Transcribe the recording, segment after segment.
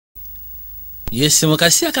Yes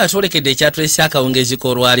mukasi akatolekedde ekyatulese akawungezi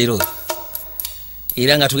k'olwaliro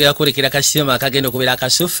era nga tugera kulekera kasima akagenda okubeera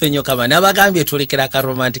akasuffe ennyo kama n'abagambye tulekera ka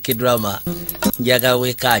romantic drama njaga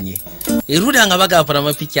weekanye eruda nga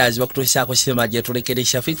bagapana pictures bakutuusaako sima gye tulekere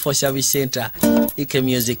Shafik for Service Center Ike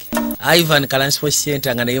Music Ivan Kalan Sports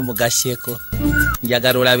Center nga naye mugaseko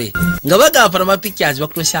njagala olabe nga bagapana pictures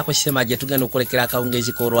bakutuusaako sima gye tugenda okulekera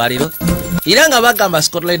akawungezi k'olwaliro era nga bagamba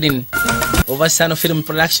Scotland Oversano Film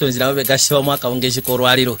Productions nabo begasibwa mwaka wongezi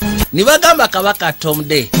k'olwaliro ni bagamba Kabaka Tom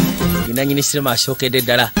Day inanyini sinema ashokedde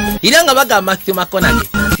ddala era nga bagamba Matthew McConaughey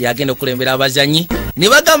yagenda okulembera abazanyi ni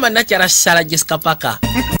bagamba Nakyala Sarah Jessica Parker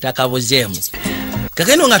takabuzeemu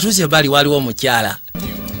kakendo nga tuze bali waliwo omukyala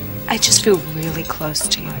I just feel really close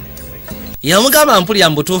to you. Yamugamba mpulira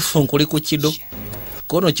mbutuufu nkuli ku kido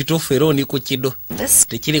kono kituufu era oni ku kido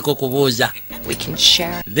tekiriko kubuuza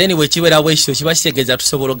then bwe kibeera bwekyo kiba kitegeeza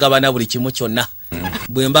tusobola okugabana buli kimu kyonna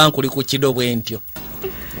bwe mba nkuli ku kido bwe ntyo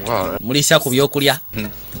mulisa ku byokulya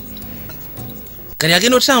kali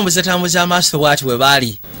agenda otambuza amaaso bwati bwe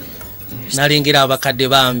baali nalengera abakadde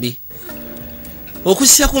bambi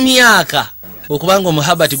okussa ku myaka okubanga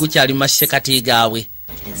omuhabati gukyali mu masekati gaabwe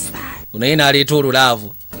unaye n'aleeta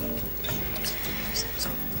olulaavu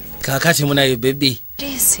kakati munaye bebi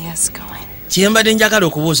kyembadde njagala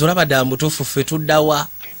okubuuza olaba ddala mutuufu ffe tuddawa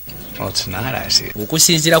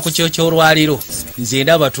okusinziira ku kyo ky'olwaliro nze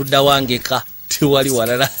ndaba tuddawa ngeka tewali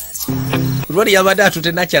walala lwali yabadde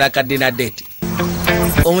atute Nakyala kadde na date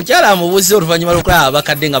omukyala amubuuza oluvannyuma lw'okulaba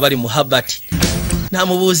abakadde nga bali mu habati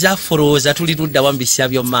n'amubuuza fulowooza tuli tuddawa mu bisya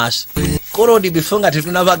by'omu maaso kolodi bifo nga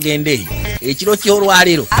tetunabagenda eyo ekiro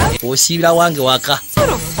ky'olwaliro osiibira wange waka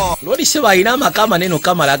lwali se balina amaka amanene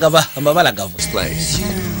okamala agaba amabala gavu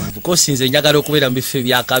bukosi nze njagala okubeera mu bifo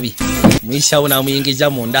ebyakabi muyisawo n'amuyingiza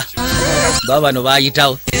munda baba bano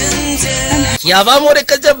baayitawo kyava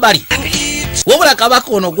amwolekeza ebbali wabula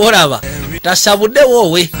Kabaka ono gw'olaba tasabuddewo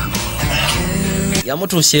owe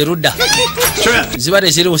yamutuusa erudda ziba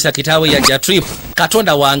teziribusa kitaawe yajja trip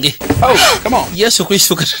Katonda wange Yesu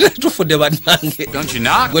Kristo Katonda tufudde bannange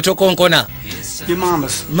gwe tokonkona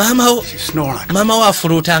mama wo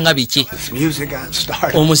afuluutanga biki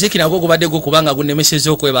omuziki nagwo gubadde gukubanga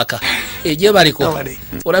gunemeseza okwebaka ejye baliko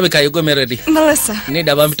olabika ye gwe Melody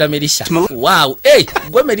nedda bampita Melissa waaw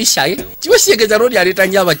gwe Melissa kiba kitegeeza lodi aleeta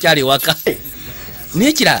nnyo abakyali waka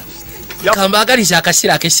n'ekirala kambagaliza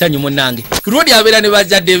akasira ak'essanyu munnange lodi abeera ne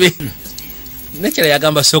bazadde be nekira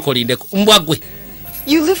yagamba sokolindeko mbwa gwe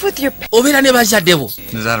obeera ne bazadde bo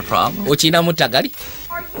okina mutagali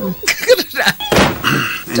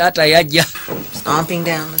taata yajja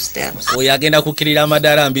oyo agenda kukirira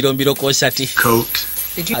amadaala mbirombiro kosati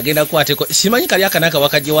agenda kukwateko simanyi kali akanaka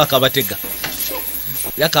wakajjewo akabatega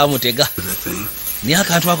yakamutega naye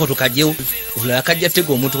akantu ako tukajjewo olala akajja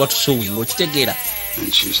tega omuntu batusuuwi ng'okitegeera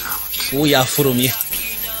oyo afulumye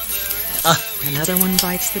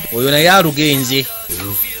oyo naye alugenze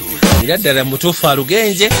era ddala mutuufu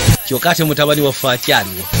alugenze kyokka ate mutabani waffe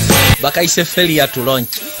akyaliwo bakayise feria to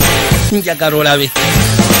launch njagala olabe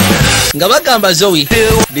nga bagamba Zoe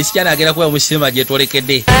disikana agenda kuba musima gye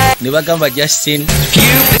twolekedde ne bagamba Justin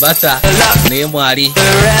Batha naye mwali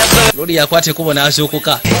lodi yakwate kubo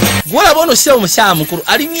n'azuukuka gwolaba ono si omusawo mukulu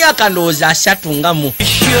ali myaka ndowooza 3 ngamu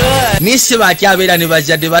nisi bakyabeera ne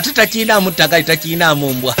bazadde bate takiinaamu ttagali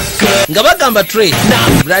takiinaamu mbwa nga bagamba Trey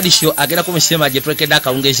Bradshaw agenda ku musima gye twolekedde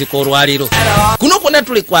akawungezi k'olwaliro kuno kwonna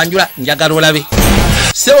tuli kwanjula njagala olabe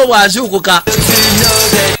sebo bwazuukuka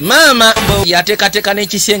maama yateekateeka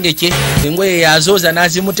n'ekisenge kye engoye yazooza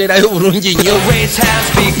n'azimuterayo bulungi nnyo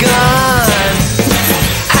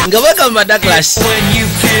nga bagamba Douglas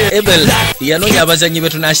Ebel yanoonya abazanyi be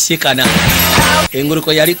tunasiikana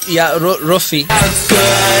enguluko yali ya Rofi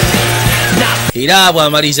era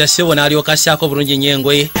bw'amaliza sebo n'alyoka assaako bulungi nnyo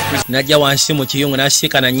engoye n'ajja wansi mu kiyungu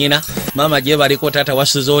n'asiikana nnyina maama gye baliko taata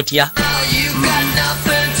wasuza otya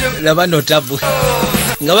laba no tabu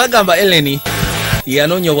nga bagamba Eleni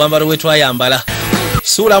yanoonya obwambalo bwe twayambala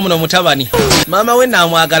suula muno mutabani maama we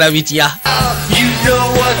naamwagala bitya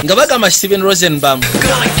nga bagamba Steven Rosenbaum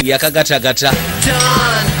yakagatagata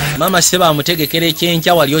maama seba amutegekera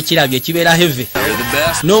ekyenkya wali okirabye kibeera heavy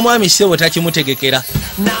n'omwami sebo takimutegekera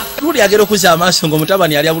luli agera okuza amaaso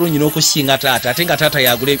ng'omutabani alya bulungi n'okusinga taata ate nga taata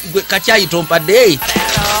yagule kakyayi tompadde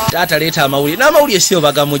taata leeta amawulire n'amawulire sebo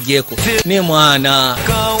bagamugjeeko ne mwana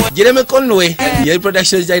Jeremy Conway yali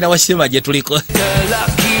productions alina wasima gye tuliko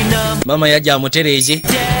mama yajja amutereeze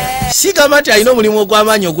sigamba nti alina omulimu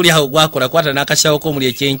ogw'amaanyi oguli awo gwakola kwata n'akasawo k'omuli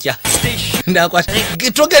ekyenkya nakwata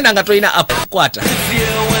togenda nga tolina akwata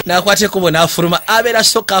nakwate kubo nafuluma abeera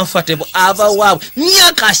so comfortable ava waabwe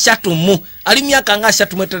myaka 3 ali myaka nga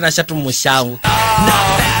 37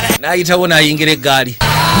 nayitawo nayingira eggaali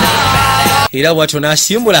era bwatyo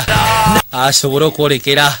nasimbula asobole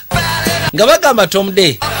okwolekera nga bagamba Tom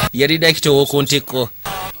Day yali dakita w'okuntikko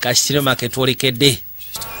kasinema ketwolekedde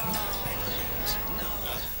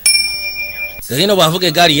gagenda bwavuga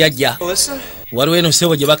eggaali yajja waliwo eno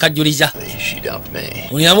ssebo gye bakajjuliza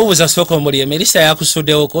onyamubuuza sooka omuli Melissa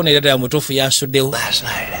yakusuddewo ko naera ddala mutuufu yansuddewo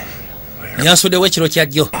ekiro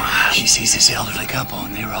kyajjo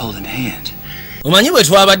omanyi bwe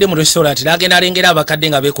twabadde mu restaurant n'agenda alengera abakadde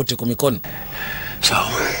nga beekutte ku mikono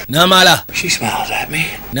n'amala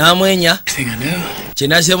n'amwenya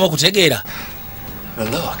kyenazeemu okutegeera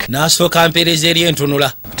n'asooka mpeereza eri entunula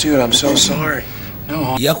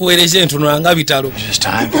yakuweereza entunula nga bitalo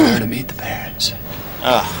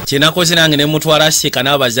kyenakoze nange nemutwala asiika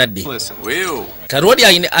n'abazadde Karodi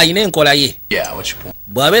ayina enkola ye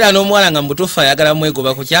bw'abeera n'omuwala nga mutuufu ayagala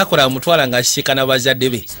mwegoba ku kyakola amutwala nga asiika n'abazadde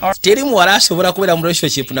be teri muwala asobola kubeera mu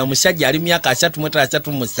relationship na musajja ali myaka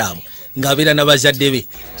 37 ng'abeera n'abazadde be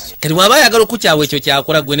kati bw'aba ayagala okukyawa ekyo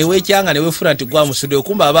kyakola gwe neweekyanga neweefula nti gwamusudde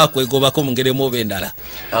okumba aba akwegobako mu ngeri oba endala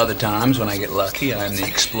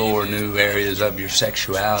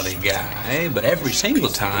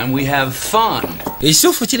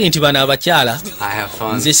ekituufu kiri nti bano abakyala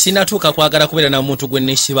nze sinatuuka kwagala kubeera na muntu gwe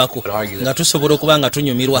neesibako nga tusobola okuba nga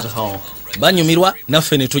tunyumirwa banyumirwa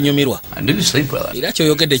naffe ne tunyumirwa era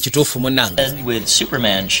kyoyogedde kituufu munnange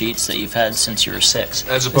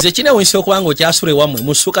nze kinewunsa okuba nga okyasula ewammwe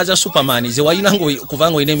mu ssuuka za superman ze walina kuva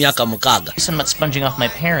nga olina emyaka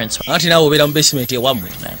 6 anti naawe obeera mu basement ewammwe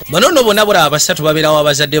bano nno bonna bulaba basatu babeerawo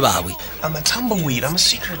abazadde baabwe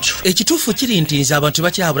ekituufu kiri nti nze abantu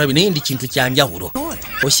bakiraba bulabi naye ndi kintu kyanjawulo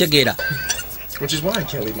osegeera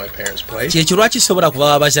kyekyo lwaki sobola kuva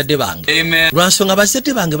w'abazadde bange lwansonga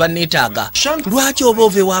abazadde bange banneetaaga lwaki oba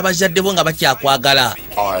ove w'abazadde bo nga bakyakwagala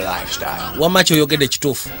wamma kyoyogedde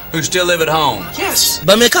kituufu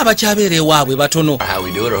bameka abakyabeera ewaabwe batono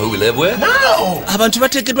abantu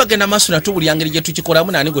bateekeddwa genda maaso natubulya ngeri gye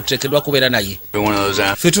tukikolamu naani gwe tuteekeddwa kubeera naye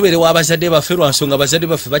ffe tubeere w'abazadde baffe lwansonga abazadde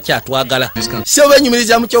baffe bakyatwagala si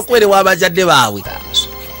obenyumiriza mu kyokubeere w'abazadde baabwe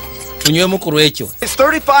tunywe ku lwekyo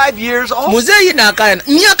muzeeyi naakayana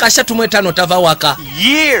myaka 35 tava waka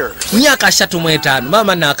myaka 35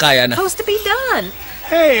 maama naakayana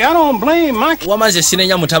wamaze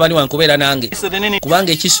sinenya mutabani wange kubeera nange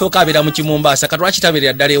kubanga ekisooka abeera mu Kimumbaasa katwaki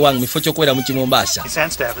tabeerera ddala ewange mifo ky'okubeera mu Kimumbaasa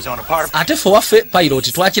ate ffe waffe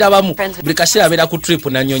pilot twakirabamu buli kaseera abeera ku trip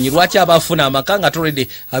na Nnyonyi lwaki aba afuna amaka nga tolede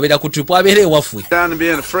abeera ku trip abeera ewaffe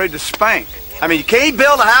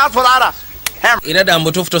era ddala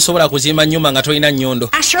mutuufu tosobola kuzimba nnyumba nga tolina nnyondo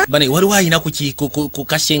bane waliwo ayina ku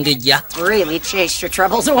kasengejja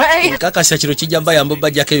kakasa kiro kijja bayamba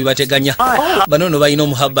bajjako ebibateganya bano no balina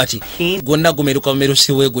omuhabbati gwonna gumeruka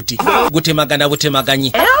mumerusi we guti gutemagana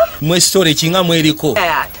butemaganye mwesitore kinga mweriko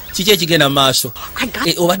kiki ekigenda mu maaso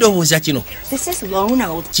obadde obuuza kino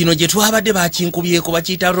gye twabadde bakinkubyeko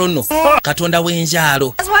bakiyita rono katonda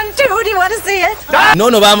w'enzaalo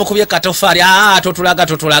noono bamukubye katofaali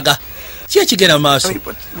totulaga kiki ekigenda maaso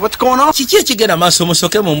kiki ekigenda maaso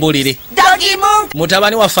musoke mumbuulire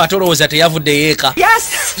mutabani waffe atolowooza teyavuddeyo eka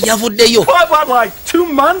yavuddeyo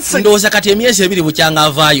ndowooza kati emyezi 2 bukyanga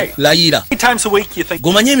avaayo layira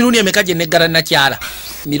gomanye emirundi emeka gye neggala nakyala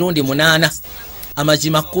mirundi 8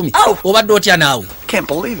 amazima 10 obadde otya naawe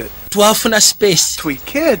twafuna space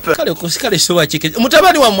kale soba kike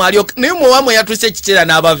mutabani wammwe alio naye muwamwe yatuse ekiseera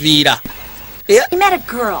n'abaviira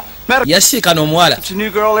yasiika n'omuwala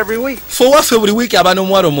ffe waffe buli wiiki aba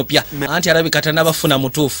n'omuwala omupya anti alabika tanabafuna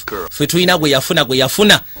mutuufu ffe tulina gwe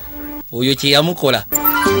yafuna oyo kye yamukola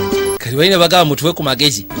kati balina bagamba mutuwe ku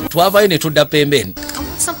magezi twavaayo ne tudda pembeni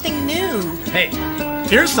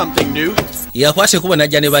yakwasa ekubo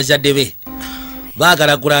najja ne bazadde be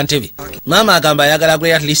baagala gula ntebe maama agamba ayagala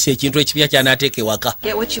gula at least ekintu ekipya kyanateeka ewaka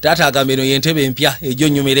taata agamba eno yentebe empya ejjo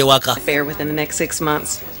nnyumira ewaka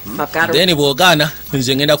then bw'ogaana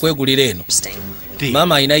nze ngenda kwegulira eno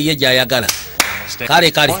maama ayina ye gy'ayagala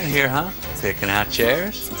kale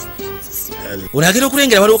olagera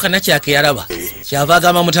okulengera waliwo kannakyaka eyalaba kyava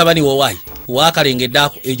agamba mutabani wowaayi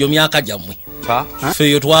waakalengeddeako egyo myaka gyammwe ffe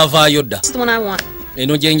eyo twavaayo dda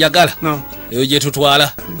eno gye njagala eyo gye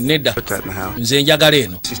tutwala nedda nze njagala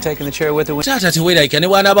eno taata teweerayika ne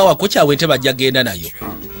bwana bawako kyawe ntebe ajja genda nayo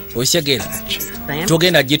osegera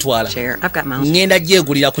togenda gitwala ngenda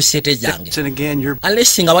gyegulira ku sete zange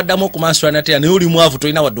unless nga waddamu okumansula natera naye oli mwavu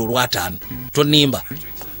tolina wadde olwataano tonimba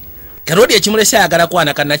Karodi ekimulesa ayagala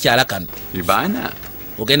kwana kannakyala kano. You buying that?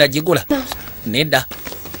 Ogenda gigula? Nedda.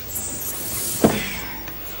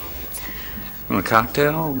 Want a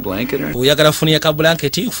cocktail, blanket, or Oyagala funiye ka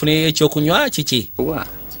blanketi, funiye ekyokunywa kiki? what?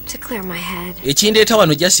 To clear my head. Ekindeeta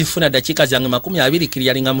wano just funa dakiika zange 20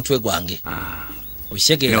 kiriyalinga mutwe gwange. You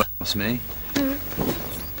Okisegeera. know what's me?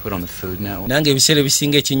 Put on the Food Network. Nange ebiseera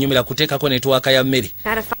ebisinga ekinyumira kuteekako netwaka ya mmere.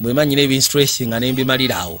 Bwe manyira ebinstressing nga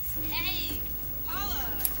nembimalira awo.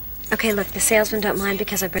 Okay, look, the salesmen don't mind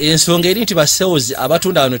because I bring Ensonga eri nti basales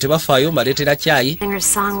abatunda wano tebafaayo mbaleetera caayi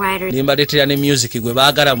singers, songwriters, ne mbaleetera ne music gwe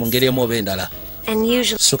baagala mu ngeri emu oba endala. and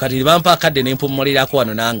usually So kati bampa akadde ne mpummulirako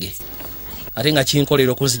wano nange. Ate nga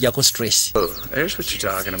kinkolera okunzijjako stress. Oh, there's what you're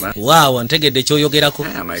talking about. Waawo ntegedde kyoyogerako.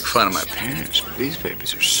 I make fun of my parents, but these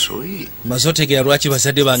babies are sweet. Maze otegeera lwaki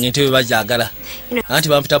bazadde bange ente bwe bajaagala. Anti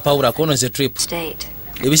bampita Pawula kono ze trip. state.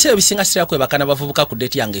 Ebiseera ebisinga sitera kwebaka n'abavubuka ku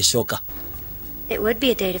date yange esooka. It would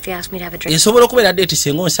be a date if you asked me to have a drink. Esobola okubeera date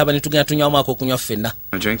singa onsaba ne tugenda tunywamu okunywa ffenna.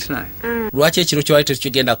 A drink tonight? Lwaki ekiro kyewali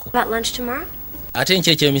tetukigendako? About lunch tomorrow? Ate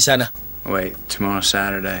nkya ekyemisana. Wait, tomorrow's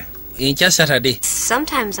Saturday. Enkya Saturday.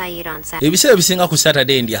 Sometimes I eat on Saturday. Ebiseera ebisinga ku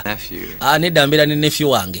Saturday ndya. Nephew. Nedda mbeera ne nephew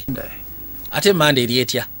wange. Monday. Ate Monday eri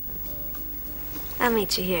etya? I'll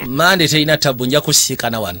meet you here. Monday terina tabu nja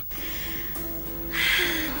kusiikana wano.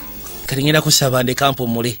 Kati ngenda kusaba ndeka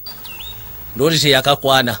mpummule. Loodi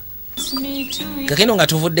teyakakwana. Kakeno nga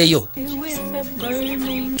tuvuddeyo.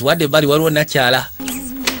 Tuwadde ebbali waliwo nakyala.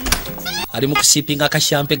 Ali mu kusiipinga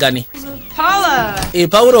akashampe gani. Paula!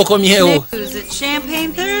 Pawulo okomyewo. It's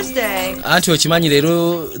Champagne Thursday. Anti okimanyi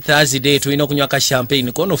leero Thursday tulina okunywa ka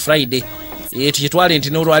champagne kono Friday. Tukitwale nti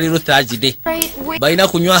n'olwaliro Thursday. Balina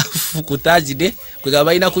kunywa ku Thursday, kwega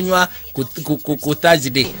balina kunywa ku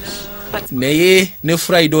Thursday. Naye ne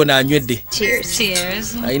Friday ono anywedde.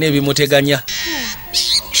 Cheers. Alina ebimuteganya.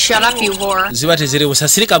 Shut up, you whore. Ziba tezirebusa.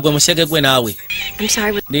 Sirika gwe musege gwe naawe. I'm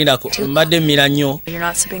sorry. Lindako, mbadde mmira nnyo. You're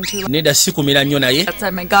not sipping too loud. Nedda sikumira nnyo naye.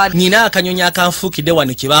 Outside, my God. Nina akanyonyi akanfuukidde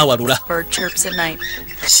wano kye baawalula. Bird chirps at night.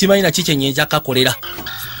 Simanyi na kiki nnyinza kakolera.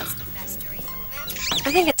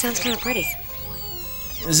 I think it sounds kind of pretty.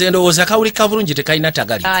 Nze ndowooza kawulika bulungi tekalina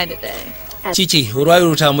tagali. Guy today. Kiki olwaliro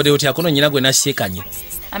lutambudde otya kono nnyina gwe nasiikanye.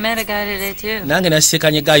 I met a guy today too. Nange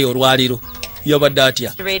nasiikanye gaayo olwaliro. Yabadde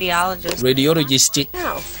atya? The radiologist. Radiologist.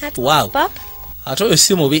 Oh, that's Wow. up. Ate oyo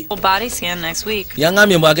si mubi. Full body scan next week.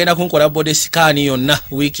 Yaŋŋambye mbw agenda kunkola body scan yonna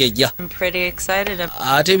wiiki ejja. I'm pretty excited.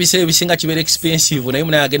 Ate ebiseera ebisinga kibeera expensive naye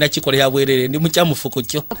munaye agenda kikolera bwerere ndi mukyamufu ku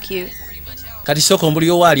kyo. So cute. Kati sooka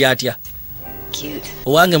ombuliro waali atya? Cute.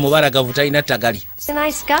 Owange mubalagavu talina tagali. He's a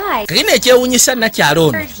nice guy. Kakina ekyewuunyisa nakyalo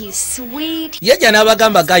ono. He's sweet. Yajja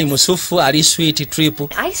n'abagamba gayi musufu ali sweet trip.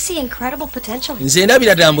 I see incredible potential. Nze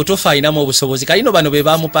ndabira ddala mbutuufu alinamu obusobozi kalino bano be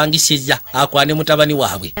baamupangisizza akwane mutabani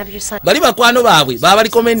waabwe. Have your son. Bali bakwano baabwe baba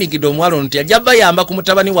balikomendingidde omuwala ono nti ajja bayamba ku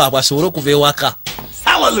mutabani waabwe asobole okuva ewaka.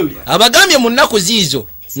 Abagambye mu nnaku ziizo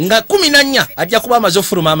nga 14 ajja kuba amaze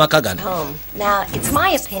ofuluma amaka gano. Home. Now, it's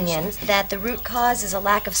my opinion that the root cause is a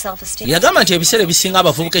lack of self-esteem. Yagamba nti ebiseera ebisinga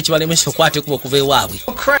abavubuka ekibalemesa okwata ekuba okuva ewaabwe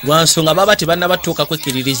lwa nsonga baba tebannabatuuka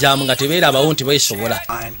kwekkiririzaamu nga tebeerabawo nti beesobola.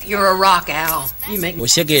 You're a rock, Al. You make me.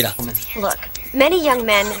 Osegeera Look, many young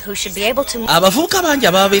men who should be able to abavubuka bangi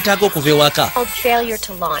ababa beetaaga okuva ewaka called failure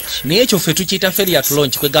to launch. naye ekyo ffe tukiyita failure to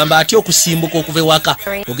launch kwegamba atya okusimbuka okuva ewaka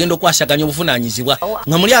ogenda okwasaganya obuvunaanyizibwa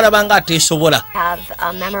nga muli alabanga ateesobola. Have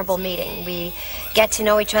a memorable meeting. We get to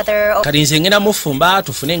know each other. Kati nze ngenda mufumba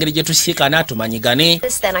tufune engeri gye tusiikana tumanyigane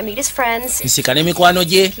Then I meet his friends. nsikane mikwano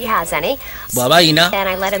gye He has any. bw'aba ayina Then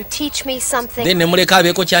I let him teach me something. then ne muleka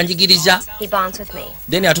abeeko kyanjigiriza He bonds with me.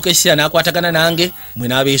 then atuuka ekiseera n'akwatagana nange mwe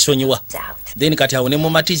n'abeesonyiwa It's out. then kati awo ne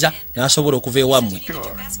mumatiza n'asobola okuva ewammwe.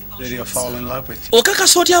 That he'll fall in love with you.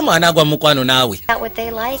 Okakasa otya mwana agwa mu mukwano naawe Out what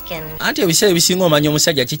they like and anti ebiseera ebisinga omanya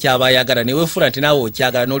omusajja kikyaba ayagala ne weefuula nti naawe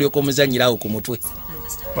okyagala n'olyoka omuzanyirawo ku mutwe.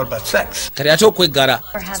 What about sex? Kati ate okweggala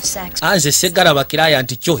or have sex. anze seggala bakiraaya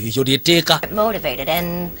nti kyo ekyo lyetteeka. Motivated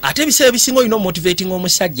and Ate ebiseera ebisinga olina omotivating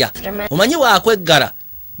omusajja omanyi bwakweggala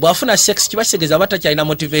bw'afuna sex kibasegeeza batakyalina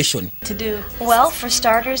motivation. To do. well, for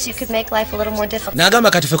starters, you could make life a little more difficult.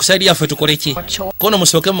 N'agamba kati ffe ku saidi yaffe tukole ki kono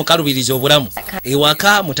musooke mukalubiriza obulamu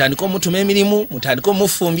ewaka mutandike omutuma emirimu mutandike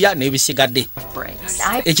omufumbya n'ebisigadde.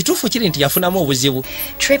 Ekituufu kiri nti yafunamu obuzibu.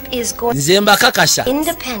 Trip is going Nze mbakakasa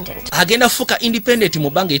independent. agenda fuka independent mu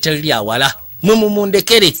bbanga eritali lya wala mwe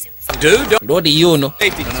mumundekere lodi yuno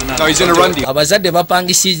No, he's in a run deal. abazadde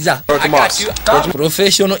bapangisizza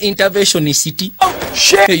professional interventionist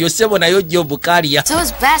eyo ssebo nayo jobu kaliya So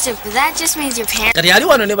it's passive, but that just means your parents. kati ali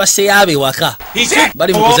wano ne baseyaabe waka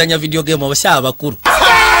bali mu kuzanya video game abasaya abakulu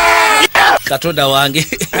katonda wange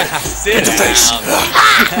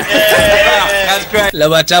That's great.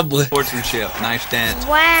 Laba tabu. Sportsmanship. Nice dance.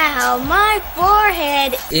 Wow, my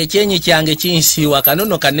forehead. Ekyenyi kyange kinsiiwa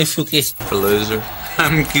kanono kannefuke. For loser.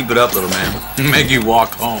 Keep it up, little man. Make you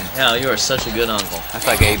walk home. Hell, you are such a good uncle. That's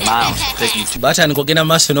like 8 miles. Take you Batandika ogenda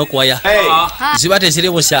maaso n'okuwaya. Hey. Ziba teziri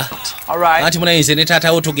busa. All right. Anti munayinze ne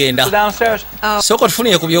taatawo tugenda. Downstairs. Soko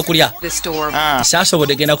tufunire ku byokulya. The store.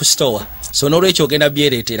 Saasobodde genda ku store. So n'olwekyo ogenda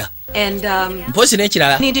byereetera. And Mpozi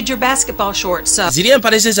n'ekirala. needed your basketball shorts so Ziri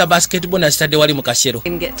empale ze za basketball na zitadde wali mu kasero. you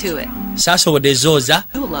can get to it. Saasobodde zooza.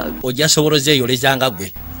 Load. Ojja sobola zeeyolezanga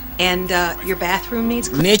ggwe. And your bathroom needs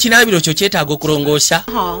cleaning. N'ekinaabiro kyo kyetaaga okulongoosa.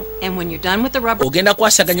 And when you're done with the rubber, Ogenda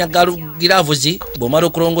kwasaganya giraavuzi, bw'omala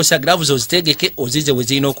okulongoosa giraavuzi oziteegeke ozize we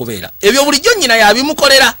zirina okubeera. Ebyo bulijjo nnyina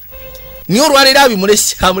y'abimukolera. Niyo olwaleero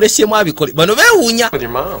amuleseemu abikole. Bano beewuunya.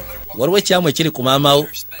 Waliwo ekyamu ekiri ku maama wo.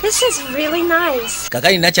 This is really nice.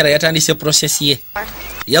 Kakali nakyala yatandise process ye.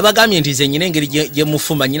 Yabagambye nti nze nnyina engeri gye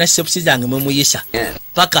mufuma nnyina sepusi zange mwe muyisa.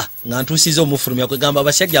 Paka nga ntuusiza omufulumya kwegamba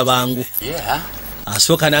abasajja bangu.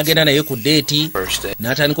 Asooka n'agenda naye ku deeti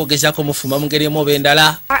n'atandika ogezaako mufuma mu ngeri emu oba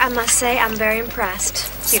endala. I must say I'm very impressed.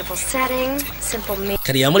 Beautiful setting, simple meal.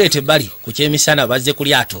 Kati yamuleeta ebbali ku kyemisana bazze ku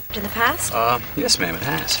lyato. In the past? Yes, ma'am, it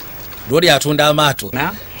has. Lwoli atunda amaato.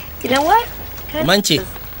 Now? You know what? Manchi.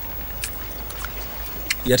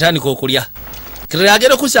 Yatandika okulya. Kati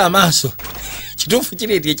agenda okuza amaaso. Kituufu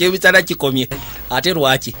kiri nti ekyemisana kikomye. Ate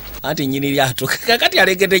lwaki? Anti nnyini lyato. Kakati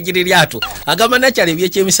alegedde nnyini lyato. Agamba nakyala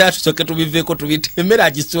ebyekyemisana tusooke tubiveeko tubitemmera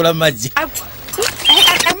agisuula mu mazzi.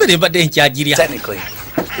 Emmere mbadde nkyagirya. Technically,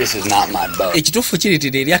 this is not my boat. Ekituufu kiri nti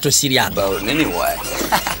eryato si lyange. Boat anyway.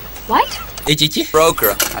 What? Ekiki?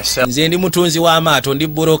 Broker. I sell Nze ndi mutunzi w'amaato, ndi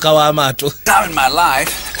buroka w'amaato. time in my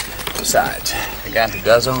life. Besides, the guy who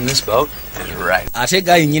does own this boat is right. Ate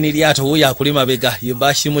gayi nnyini lyato wuuyo akuli mabega ye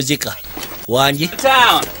Bashi Muzika. Wangi?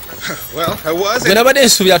 Town. Well, I was Gwe nabadde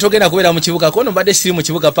nsuubira togenda kubeera mu kibuga kono mbadde siri mu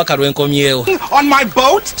kibuga paka lwenkomyewo. on my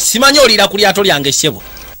boat. Simanyi oliira ku lyato lyange ssebo.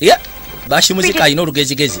 Ye, Bashi Muzika alina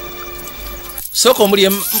olugezigezi. Sooka omuli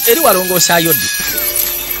eri walongoosaayo ddi.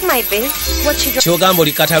 Might be. What you Kyogamba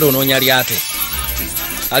oli katale onoonya lyato.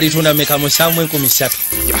 Alitunda meka mu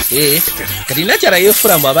 7,300. Kati nakyala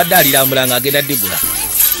yeefulamu abadde alirambula ng'agenda digula.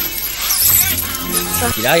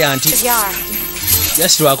 Kiraya nti yard.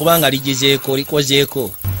 jasi lwakubanga ligizeeko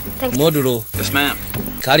likozeeko. Thank you. Modulo. Yes, ma'am.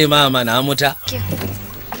 Kale maama n'amuta.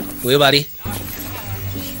 Weebale.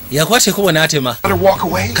 Yakwata ekkubo n'atema. Better walk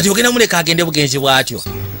away. Kati ogenda muleka agende bugenzi bw'atyo.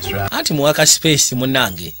 That's right. Anti muwaka space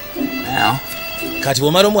munnange. Now, Kati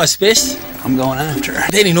bw'omala omuwa space, I'm going after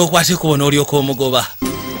her. then n'okwata ekkubo n'olyoka omugoba.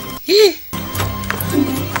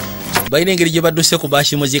 Balina engeri gye badduse ku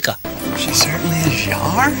Bashi Muzika. She certainly is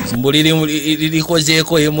yours. Mbuli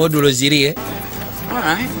likozeeko emodulo ziri. All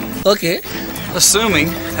right. Okay. Assuming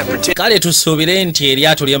that particular. Kale tusuubire nti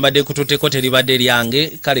eryato lye mbadde kututteko teribadde lyange.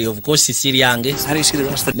 Kale of course si lyange. How do you see the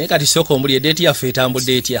rest of the Naye kati sooka omuli edeeti yaffe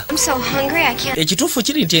etambudde etya. I'm so hungry I can't Ekituufu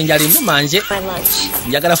kiri nti enjala ennuma nze. my lunch.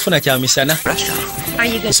 Njagala funa kya misana. restaurant? Are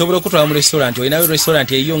you good? Osobola okutwala mu restaurant. Olinayo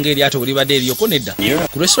restaurant eyiyo ng'eryato bwe libadde eriyoko nedda.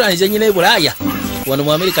 Ku restaurant ze nnyina e Bulaaya. Wano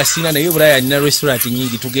mu Amerika sina naye Bulaaya nina restaurant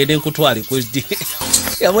nyingi tugende nkutwale kuzdi.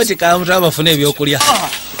 Yamotika amutwala bafune ebyokulya. Oh,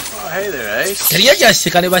 hey there, Ace. Teriyo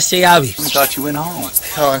gyasika ne basseeyaabe. I thought you went home.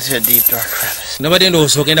 Fell into a deep dark crevice. Nabadde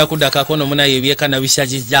ndowooza ogenda kuddakako nomunayo ebyeka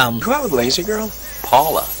nabisazizaamu. Go out with lazy girl.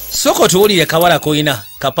 Paula. Sooka otuwulire kawala koyina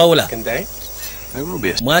ka Paula. Second day. There will be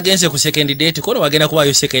a. Mwagenze ku second date kono wagenda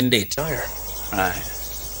kubayo second date. Right.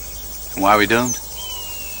 And why are we doomed?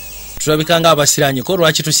 Tulabika nga abasiranye ko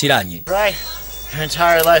lwaki tusiranye. Right. Her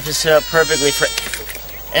entire life is set up perfectly for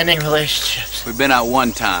ending relationships. We've been out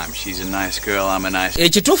one time. She's a nice girl. I'm a nice.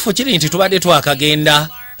 Ekituufu kiri nti tubadde twakagenda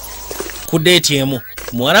ku date emu.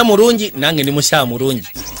 Muwala mulungi nange ndi musaa mulungi.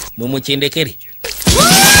 Mwe mukindekere.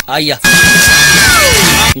 Aya.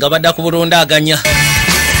 Nga badda ku bulondaaganya.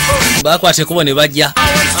 Bakwate kubo ne bajja.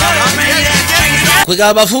 Kwega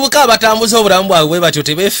abavubuka abatambuza obulamu bwabwe bwe batyo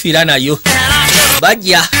tebeefiira nayo.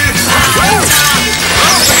 Bajja.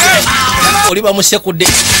 Oli bamusekudde.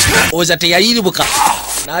 Oza teyayiribuka.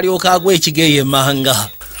 N'alyoka agwa ekigeyo emmanga.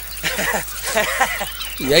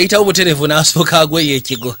 Yayitawo buterevu n'asooka agweyo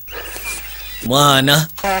ekigo. Mwana.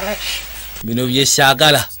 Bino bye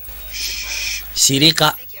saagala.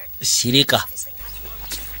 Sirika. Sirika.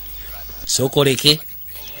 Sookoleke.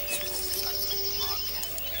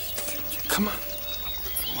 Come on.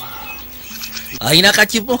 Ayina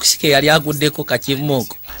kakimookusi ke yali aguddeko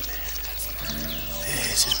kakimooku.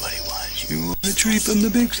 This is what he wants. You want a treat from the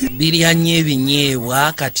big city? Biryanye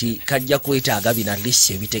ebinyeebwa kati kajja kwetaaga bina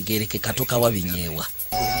lissi ebitegereke katukawa binyeebwa.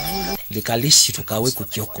 Leka lissi tukawe ku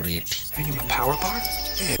chocolate. Bring him a power bar?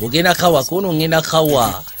 Ogenda kawa kono ngenda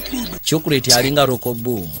kawa. chocolate alinga roko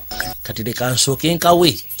boom kati leka nsooke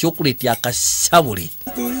nkawe chocolate akasabule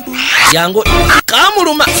yango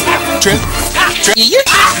kamuluma iye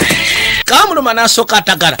kamuluma nasooka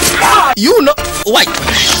atagala you know why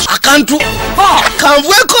akantu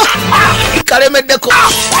kanvweko kalemeddeko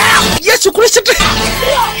Yesu Kristo.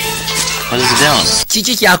 What is it doing?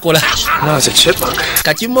 Kiki kyakola? No, it's a chipmunk.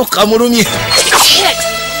 Kakimo kamulumye.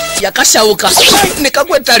 Yakashawuka ne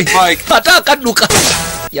kagwetali pata akaduka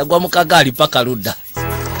yagwa mu kagaali paka ludda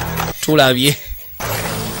tulabye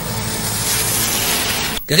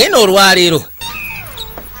kagenda olwaleero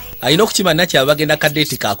alina okukima nakya bagenda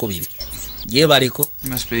kadeeti kakubiri yebaleko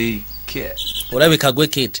Must be Kit. olabika gwe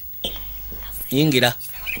Kit yingira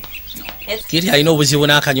Kit alina obuzibu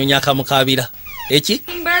n'akanyonyi akamukabira eki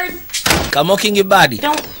kamoking bird.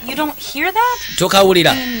 You don't hear that?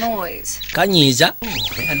 Tokawulira Noise. kanyiza.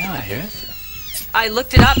 Yeah, now I hear it. I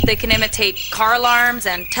looked it up. They can imitate car alarms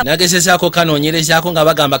and nagezezaako kanoonyerezaako nga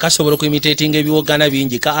bagamba kasobola okuimitatinga ebiwogana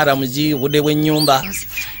bingi ka aramuzi budde bw'ennyumba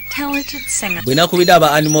talented singer. bwe nakubidde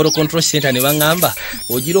aba animal control center ne baŋŋamba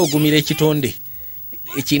ogira ogumira ekitonde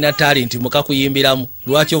ekirina talenti mukakuyimbiramu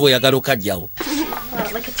lwaki oba oyagala okajjawo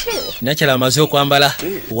nakyala amaze okwambala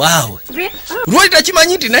waawe lwali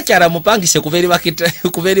takimanyi nti nakyala mupangise kuba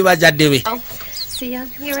eri bazadde be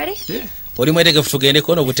oli mwetegefu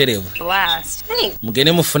tugendeko n'obutereevu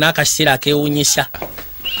mugende mufune akaseera akewunyisa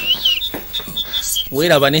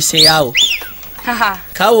weeraba neseyaawo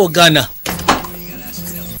kawogana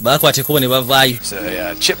bakwateko ne bavaayo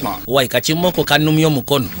wayi kakimoko kannumya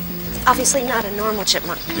omukono Obviously not a normal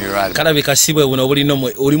chipmunk. You're right. kalabika si bwe buno obulinomu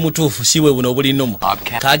oli mutuufu si bwe buno obulinomu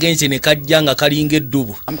kagenze ne kajja nga kalinga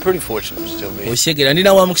eddubu I'm pretty fortunate to still be osyegera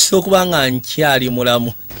ndina wamukisa okuba nga nkyali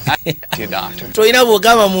mulamu a doctor. tolina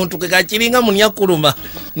bwogamba muntu ke kakiringa munyakuluma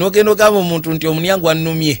n'ogenda ogamba omuntu nti omunyangu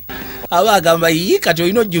annumye aba agamba yi kati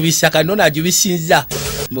olina ojjubisa kano naajubisinza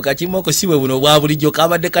mukakimoko si bwe buno obwa bulijjo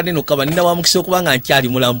kabadde kanene okaba ndina wamukisa okuba nga nkyali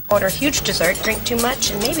mulamu Order huge dessert, drink too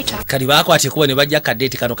much, and maybe talk. kali bakwate kuba ne bajja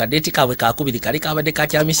kadeeti kano kadeeti kaabwe kakubiri kali kabadde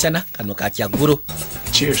kakyamisana kano kakyaggulo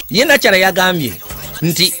Cheers. ye nakyala yagambye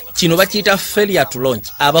nti kino bakiyita failure to launch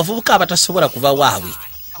abavubuka abatasobola kuva waabwe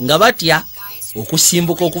nga batya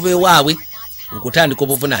okusimbuka okuva ewaabwe okutandika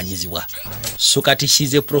obuvunaanyizibwa so kati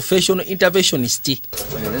she's a professional interventionist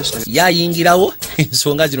yayingirawo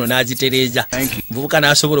ensonga zino n'azitereeza muvubuka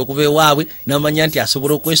n'asobola okuva ewaabwe n'amanya nti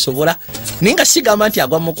asobola okwesobola naye nga sigamba nti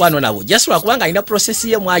agwa mu mukwano nabo just lwakubanga alina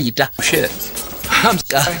prosesi ye mwayita Shit. I'm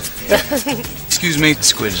sorry. Excuse me, the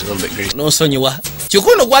squid is a little bit greasy. n'onsonyiwa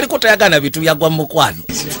kikuno gwaliko tayagana bintu byagwa mu mukwano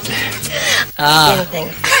Anything.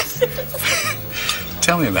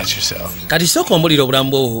 Tell me about yourself. kati sooka ombulira obulamu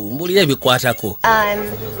bwo mbulira ebikwatako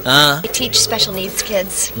I teach special needs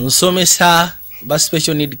kids. nsomesa ba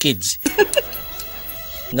special need kids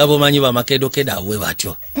nga bomanyi bamakedokedo abwe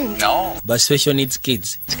batyo No. ba special needs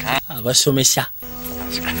kids abasomesa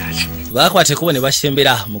bakwate kubo ne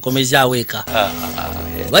basembera mukomezaawo eka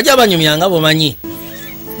bajja banyumya nga bomanyi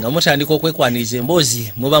nga mutandika okwekwaniriza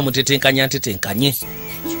emboozi muba mutetenkanya ntetenkanye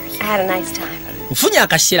I had a nice time. nfunye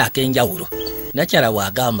akaseera ak'enjawulo nakyala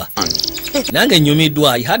bw'agamba nange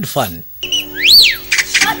nyumiddwa I had fun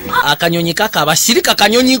akanyonyi kakaba sirika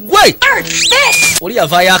kanyonyi gwe oli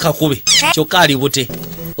yavaayo akakube kyokka ali bute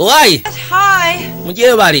wayi Hi.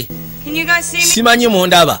 mugyebale Can you guys see me? simanyi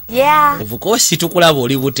mundaba Yeah. ovukosi tukulaba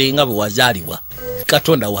oli bute nga bwe wazaalibwa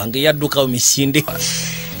katonda wange yaddukawo misinde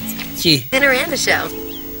ki Panorama show.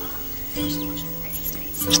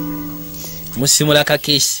 musimula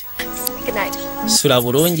kakeesi Good night. sula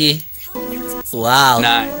bulungi waaw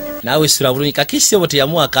Nine. naawe sula bulungi kakeesi obo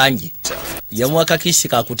teyamuwa kangi yamuwa kakeesi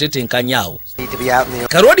kakutetenkanyaawo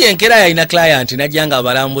karodi enkeera yalina client najja nga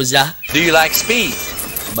abalambuza Do you like speed?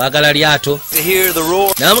 baagala lyato To hear the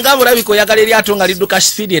roar namugamba olabika oyagala eryato nga lidduka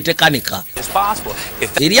sifiidi etekanika is possible.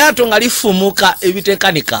 If eryato nga lifumuka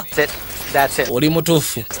ebitekanika That's it. oli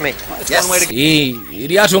mutuufu It's me. that's one way to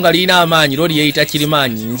eryato nga lirina amaanyi loli yeyita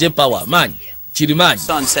kirimaanyi nze pawa amaanyi kirimaanyi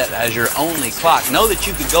sunset as your only clock. Know that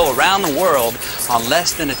you could go around the world on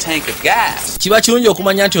less than a tank of gas. kiba kirungi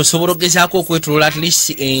okumanya nti osobola okugezaako okwetolola at least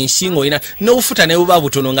ensi ng'olina n'obufuta ne buba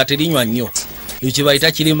butono nga terinywa nnyo ekyo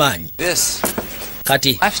kibayita kirimaanyi This kati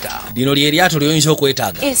lifestyle. lino lyeryato lyoyinza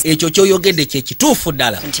okwetaaga Is- ekyo kyoyogedde kyekituufu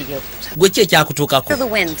ddala To you. gwe ki ekyakutuukako Feel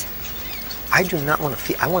the wind. I do not want to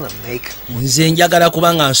feel. I want to make. nze njagala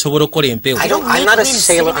kuba nga nsobola okukola empewo I'm not a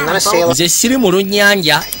sailor. I'm not a sailor. nze siri mu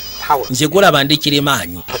lunnyanja Power. nze gulaba ndi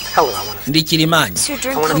kirimaanyi Propeller. I want to. ndi kirimaanyi So your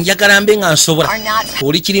dreams njagala mbe nga nsobola are not.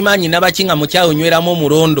 oli kirimaanyi nabaki nga mukyawe nyweramu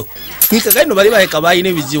omulondo Kakano bali baleka bayina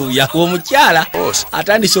ebizibu byako omukyala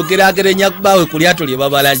atandise okerageranya kubawe ku lyato lye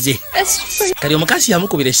babalaze. Kali omukazi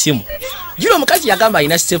yamukubira essimu. Jula omukazi yagamba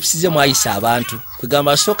alina steps ze mwayisa abantu.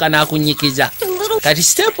 Kwegamba sooka n'akunyikiza. Kati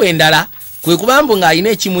step endala kwe kubambu ng'alina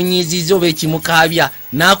ekimunyiizizo oba ekimukaabya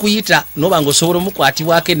n'akuyita n'oba ng'osobola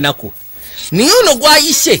omukwatibwako ennaku. Naye ono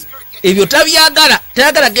gw'ayise ebyo tabyagala,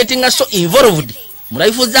 tayagala getting so involved mu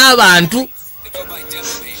life z'abantu.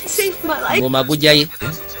 Ng'omagujja ye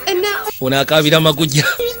ono akaabira amagujja.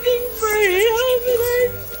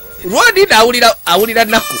 Lwadi awulira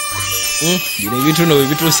nnaku. Bino ebintu no bwe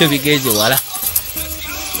bituuse bigenze wala.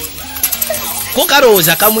 Ko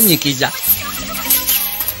kalowooza kamunyikiza.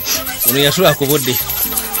 Ono yatula ku budde.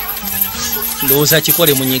 Ndowooza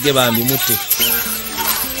kikole munyige bambi mutte.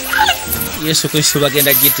 Yesu Kristo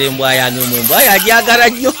bagenda gita embwa yange embwa yagyagala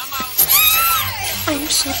nnyo.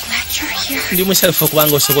 Ndi musanyufu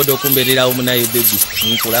kubanga osobodde okumbeererawo munayo bebi.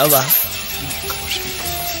 Nkulaba.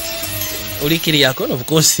 Olikiriyako of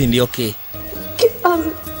course ndi okay.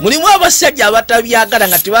 Mulimu abasajja abatabyagala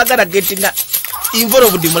nga tebagala getting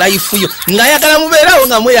involved mu life yo. Ng'ayagala mubeerawo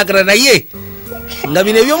nga mweyagala naye. Nga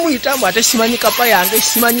bino ebyomuyitamu ate simanyi kapa yange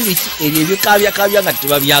simanyi biki ebyo ebyekaabya nga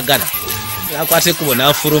tebabyagala. Nakwate kubo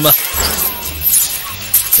n'afuluma.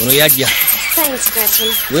 Ono yajja. Thanks,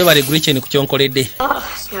 Gretchen. Weebale Gretchen ku kyonkoledde. Oh,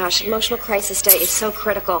 gosh, emotional crisis day is so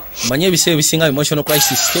critical. Manye ebiseera ebisinga emotional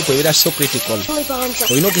crisis step ebeera so critical.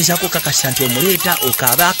 Olina ogezaako okakasa nti omuleeta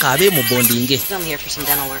okaabe mu bondinge. I'm here for some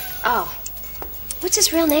dental work. Oh. What's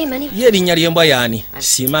his real name, anyway? Ye erinnya ly'embwa yaani?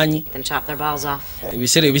 Simanyi. Then chop their balls off.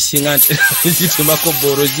 Ebiseera ebisinga zitemako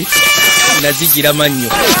borozi nazigira mannyo.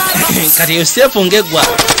 Kati eyo stepu ng'eggwa.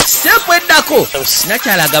 Stepu eddako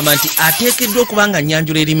nakyalagamba nti ateekeddwa okuba nga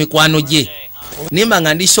nnyanjula eri mikwano gye. Nimba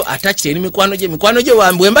nga ndiso attached eri mikwano gye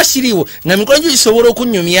bwemba siriwo nga mikwano gye gisobola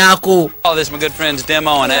okunnyumyako. Oh, this is my good friends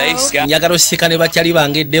Demo and Ace. Njagala osika ne bakyali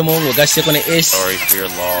bange Demo ng'ogasseko ne Ace. Sorry for your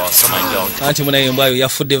loss, my dog. Anti munayo embwayo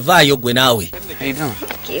yafudde vaayo gwe naawe. How you doing?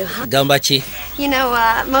 Gamba ki? You know,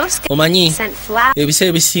 most Omanyi sent flat. ebiseera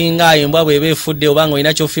ebisinga embwa bw'eba efudde oba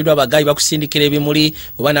ng'olina ky'ofiiddwa abagayi bakusindikira ebimuli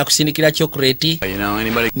oba nakusindikira chocolate. You know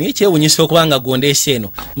anybody? Naye kyewunyisa okuba nga gondeese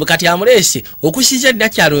eno. Kati amuleese okusiza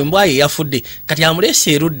nnakyalo embwa ye yafudde kati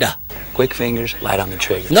amuleese erudda. Quick fingers, light on the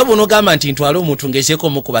trigger. Nga buno gamba nti ntwale omuntu ngezeeko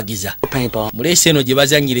omukubagiza. Paintball. Muleese eno gye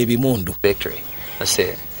bazannyira ebimundu. Victory. Let's see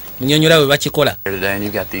it. Munyonyola bwe bakikola. Today and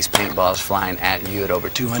you got these paintballs flying at you at over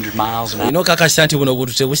 200 miles an hour. Olina okakasa nti buno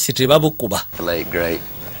obuntu tebabukuba. Late great.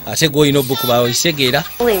 Ate gw'olina obukuba okisegeera.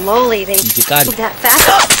 Holy moly, they Nti kale. did that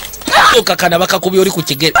fast. Okakana bakakubya oli ku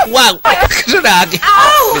kigere. Waaw! Katonage.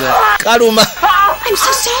 Kaluma. I'm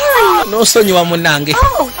so sorry. N'osonyiwa munnange.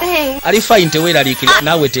 Oh, thanks. Ali fine teweeraliikira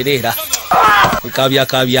naawe tereera.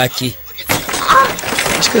 Ekabyakabya ki?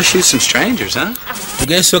 Let's go shoot some strangers, huh?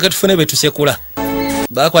 Tugende sooke tufune be tusekula.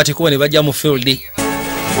 Baakwatikubo ne bajja mu field.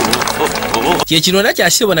 Kyekino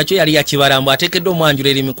nakyasibo nakyo yali yakibalambu ateekeddwa omwanjula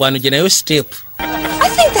eri mikwano gye nayo step. I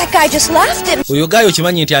think that guy just laughed at me. Oyo gaayo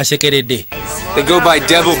okimanyi nti asekeredde. They go by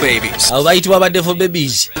devil babies. Abo bayitibwa ba devil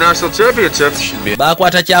babies. National championship.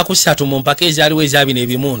 Baakwata kyakusatu mu mpaka ezaaliwo ezabino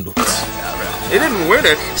ebimundu. They didn't win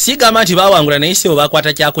it. Sigamba nti baawangula naye sebo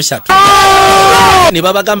baakwata kyakusatu. Ne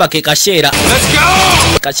babagamba ke kaseera.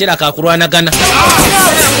 Kaseera kakulwanagana.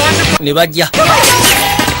 Ne bajja.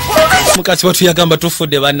 Mukasi watu yagamba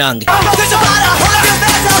tufudde bannange.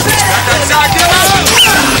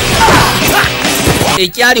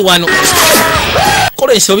 Ekyali wano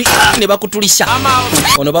kola ensobi ne bakutulisa.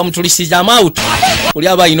 Ono bamutulisiza amawutu. Oli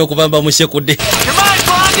aba alina okuva bamusekudde.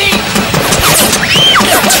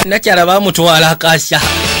 Nakyala bamutwala akasya.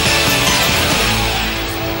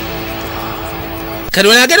 Kati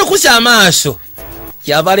wena agenda okusa amaaso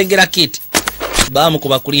kyava alengera kiti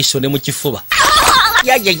bamukuba ku liiso ne mu kifuba.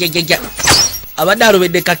 Yajajajajja abadde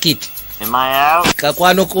alobedde kakiti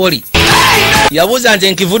kakwano kooli yabuuza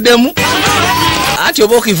nti nkivuddemu ati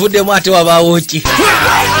oba okivuddemu ate wabaawo ki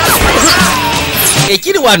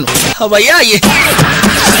ekiri wano abayaaye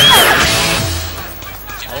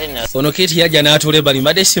ono kiti yajja n'atuula ebbali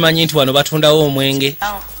mbadde simanyi nti wano batundawo omwenge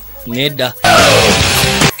nedda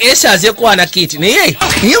ese azekwana kiti naye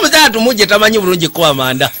muzaala tumujje tamanyi bulungi kuba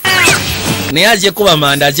manda naye azekuba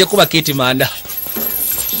manda azekuba kiti manda.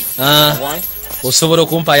 Osobola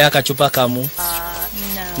okumpayo akacupa kamu?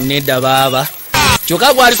 Nedda baaba.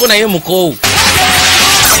 Kyokka gwaliko naye mukoowu.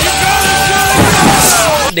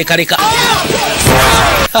 Dekaleka.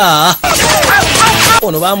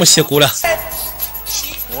 Ono baamusekula.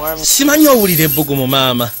 Simanyi owulira ebbugumu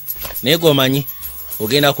maama. Naye gwomanyi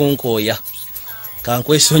ogenda kunkooya.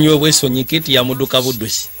 Kankwesonyiwe bwesonyi kiti yamudduka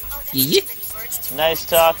buddusi. Iye. Nice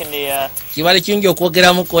talking to you. Kibali kingi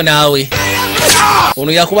okwogeramuko naawe.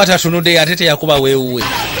 Ono yakuba tatunudde ate teyakuba weewuwe.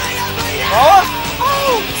 Oh,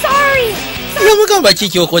 sorry. Yamugamba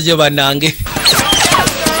kiki okoze bannange?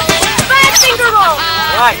 Bad finger roll.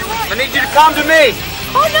 Right. I need you to come to me.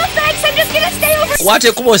 Oh, no thanks. I'm just gonna stay over.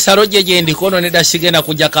 Wate kuba osalo gye gyendi kono nedda sigenda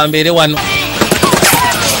kujja kambeere wano.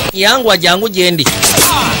 Yangwa jangu gyendi.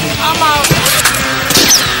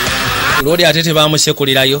 Lodi ate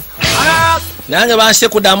tebamusekulirayo. Nange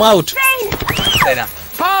bansekuddamu out.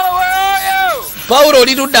 Paulo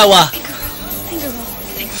oli ludda wa?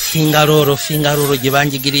 Fingaroro gye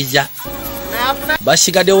banjigiriza.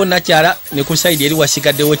 Basigaddewo nakyala ne ku sayidi eri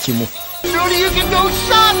wasigaddewo kimu.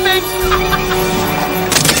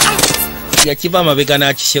 Yakiva amabega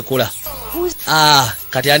n'akisekula.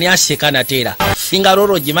 Kati ani aseka nateera.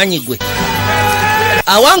 Fingaroro gimanyi gwe.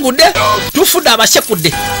 Awangudde tufudde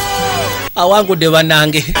abasekudde. Awangudde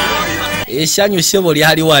bannange. Essanyu ssebo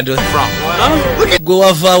lyali wano. Gwe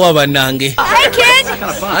wavaawa bannange. Hey, kid.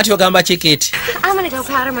 Ati ogamba kiketi. I'm gonna go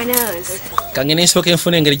powder my nose. Kangene nsooka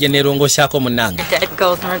enfuna engeri gye neerongosaako munnange. Dead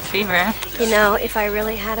golden retriever. You know, if I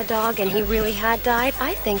really had a dog and he really had died,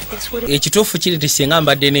 I think this would have... Ekituufu kiri nti singa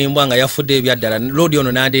mbadde n'embwa nga yafudde ebyaddala lodi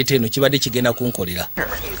ono n'andeeta eno kibadde kigenda kunkolera.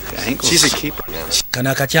 She's a keeper.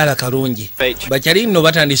 Kano akakyala kalungi. Bakyali nno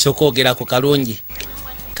batandise okwogerako kalungi.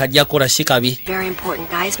 Kajja kola si kabi. Very important.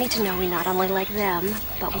 Guys need to know we not only like them,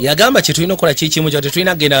 but we... Yagamba kye tulina okukola kikimu kyo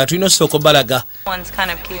tetulina kugenda tulina osooka obbalaga. One's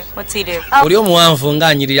kind of cute. What's he do? Oli omuwanvu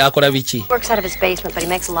ng'anyirira akola biki? Works out of his basement, but he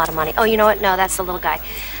makes a lot of money. Oh, you know what? No, that's the little guy.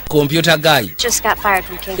 Computer guy. Just got fired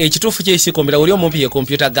from King. Ekituufu kyesikombera oli omumpi ye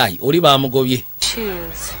computer guy. Oli baamugobye.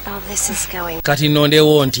 Choose. Oh, this is going... Kati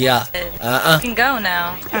nnondewo ntya. You can go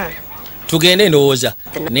now. Tugende ndowooza.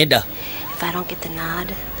 Nedda. If I don't get the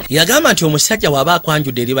nod... Yagamba nti omusajja waba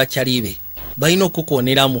akwanjudde eri bakyali be balina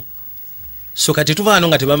okukuoneramu. So kati tuva wano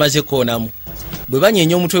nga tebamaze kwonamu. Bwe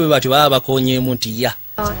banyeenya omutwe bwe batyo baba bakoonyeemu nti ya.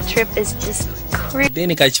 Trip is just creepy.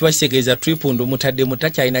 Then kati kibakitegeeza trip ndo mutadde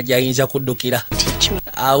mutakyalina gy'ayinza kuddukira.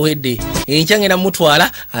 Awedde. Enkya ngenda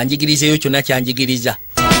mutwala anjigirizeeyo kyonna kyanjigiriza.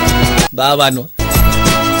 Baabano.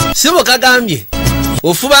 Sibo kagambye.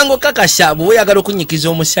 Ofubanga okakasa bwe oyagala okunyikiza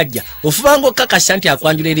omusajja. Ofubanga okakasa nti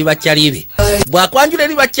akwanjula eri bakyali be. Bw'akwanjula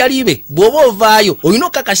eri bakyali be bw'oba ovaayo olina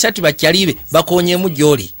okakasa nti bakyali be bakoonyeemu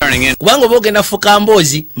gy'oli. Kubanga oba ogenda fuka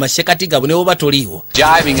mboozi masekati gabwe ne bwoba toliiwo.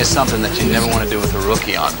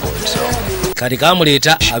 Kati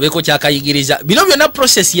kaamuleeta abeeko kyakayigiriza. Bino byonna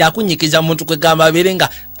process yakunyikiza muntu kwegamba abeere nga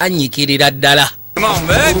anyikirira ddala. Come on,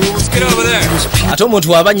 babe. Let's get over there. Ate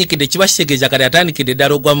omuntu waba anyikidde kiba kitegeeza kati atandikidde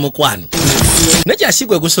ddala ogwa mu mukwano.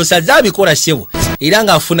 Nekyasigwe gusosa zaabikola ssebo era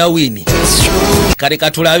ng'afuna wiini. Kale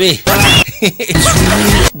katulabe.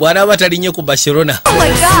 Bwana batalinye ku Barcelona. Oh my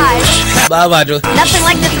gosh! Babato. Nothing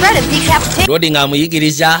like the threat of decapitation. Lodi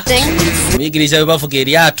ng'amuyigiriza. Muyigiriza bwe bavuga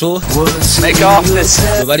eryato. Make off this.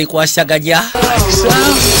 Bwe bali kwasaganya.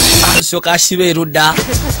 Soka asiba erudda.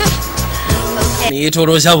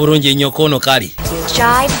 Neyeetolooza bulungi ennyo koono kali.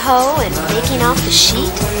 Jive ho and making off the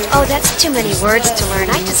sheet? Oh, that's too many words to learn.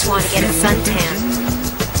 I just want to get a suntan.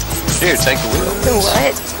 Here, take the wheel.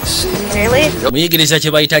 What? Really? Muyigiriza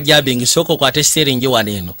kye bayita jabbing. Sooka okwate steering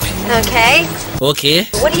wano eno. Okay. Okay.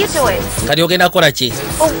 What are you doing? Kati ogenda kukola ki?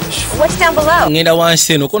 Oh, what's down below? Ngenda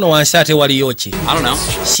wansi eno kono wansi ate waliyo ki? I don't know.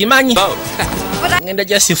 Simanyi. Ngenda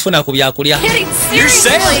jasifuna ku byakulya.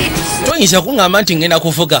 Seriously? Toyinza kuŋŋamba nti ngenda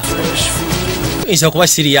kuvuga. Toyinza kuba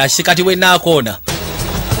siriyasi kati bwe naakoona.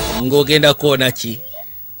 Ng'ogenda koona ki?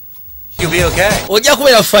 You'll be okay. Ojja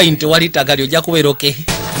kubeera fine tewali ttagali ojja kubeera okay.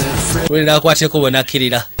 Olina akwateko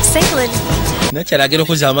bw'onakkirira. Sailing. Nakyalagera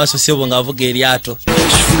okuza amaaso ssebo ng'avuga eryato.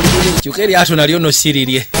 Kyuka eryato nalyo nno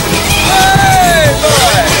sirirye.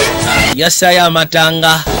 Yassaayo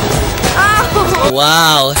amatanga.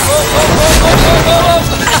 Wow.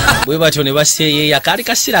 Bwe batyo ne baseeyeeya kaali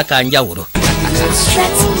kasira ka njawulo.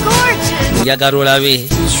 Njagala olabe.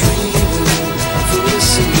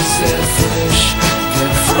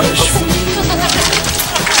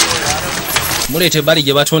 Muleete ebbali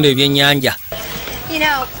gye batunda ebyennyanja. You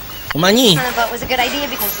know, Omanyi? the boat was a good idea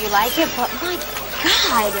because you like it, but my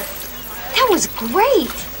God, that was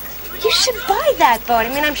great. You should buy that boat. I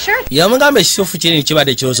mean, I'm sure. Yamugamba ekisuufu kiri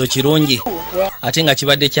kibadde kyozo kirungi. Ate nga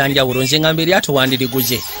kibadde kyanjawulo nze ngamba eryato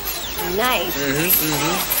wandiriguze. Nice.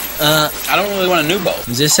 I don't really want a new boat.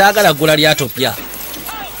 Nze saagala ggula lyato pya.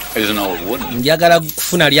 There's an old wooden. Njagala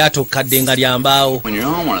kufuna lyato kadde nga lyambaawo. When you're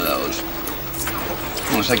on one of those,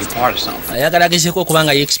 it's like you're part of something. Ayagala agezeeko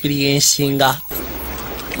okubanga yeexperiencinga.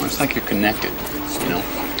 It's like you're connected, you know,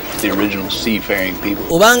 to the original seafaring people.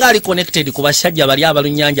 Obanga ali connected ku basajja bali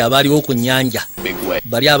abalunnyanja abaaliwo ku nnyanja. Big way.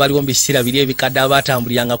 bali abaliwo mbisira biri ebikadde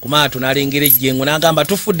abatambuliranga ku maato n'alengera ejjengo n'agamba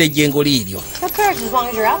tufudde ejjengo liiryo. Who cares as long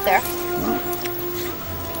as you're out there?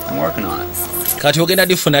 I'm working on it. Kati ogenda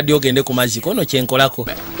difuna ddi ogende ku mazzi kono kyenkolako.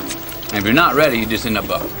 And if you're not ready, you just end up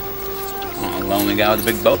a lonely guy with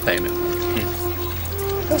a big boat payment.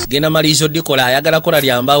 Genda malirizo dikola ayagala kola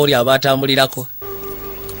lyambaawo lyabatambulirako.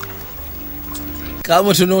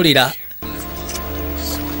 Kamutunuulira.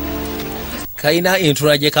 Kaina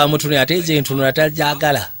entunula gye kamutunula ate ezo entunula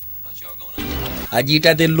tagyagala.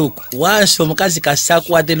 Agiyita the look. Once omukazi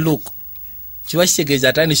kasaakuwa the look. Kiba kitegeeza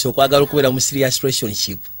atandise okwagala okubeera mu serious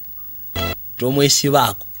relationship.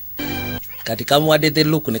 Tomwesibaako. Kati kamuwadde the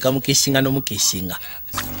look ne kamukisinga n'omukisinga.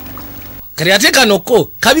 Kati ate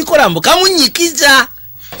kanoko kabikola mbu kamunyikiza.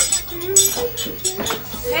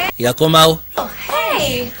 Yakomawo. Oh,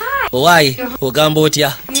 hey, hi. Why? Ogamba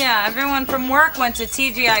otya? Yeah, everyone from work went to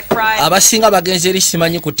TGI Friday. Abasinga bagenze eri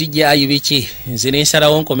simanyi ku TGI biki. Nze ne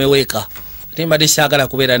nsalawo nkomewo eka. Ate mbadde saagala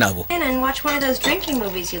kubeera nabo. And watch one of those drinking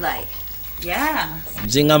movies you like. Yeah.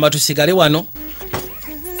 Nze ngamba tusigale wano.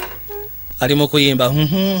 Ali mu kuyimba.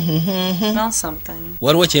 Smell something.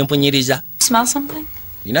 Waliwo kyempunyiriza. Smell something?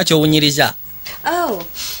 Nina kyowunyiriza. Oh.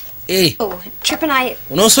 Eh. Oh, Trip and I...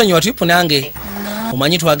 Onoosonyiwa Trip nange.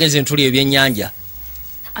 Omanyi twageze ntuli ebyennyanja.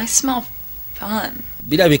 I smell fun.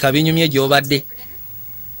 Birabika binyumye gy'obadde.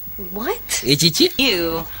 What? Ekiki?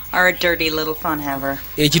 You are a dirty little fun haver.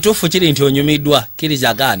 Ekituufu kiri nti onyumiddwa.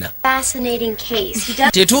 Kiriza gaana. Fascinating case. He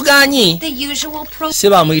does Tetugaanyi. the usual pro... Se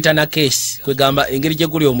baamuyita na case. Kwegamba engeri gye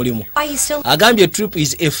guli omulimu. Why you still Agambye Trip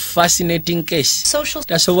is a fascinating case. social...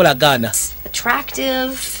 Tasobola gaana.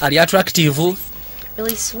 Attractive. Ali attractive.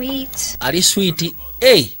 Really sweet. Ali sweet.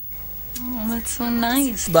 Hey. Oh, that's so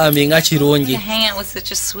nice. Bambi nga To kirungi. hang out with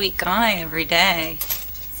such a sweet guy every day.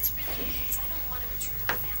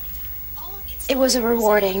 It was a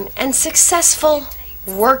rewarding and successful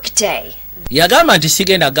work day. Yagamba nti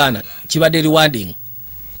sigenda gaana. Kibadde rewarding.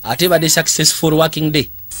 Ate badde successful working day.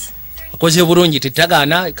 Akoze bulungi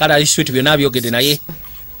tetagaana kala ali sweet byonna byogedde naye.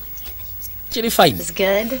 Kiri fine. It was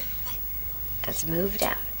good. Has moved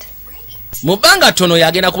out. Mu bbanga ttono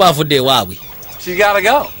yagenda kuba avudde ewaabwe. She's gotta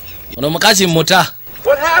go. Ono mukazi muta.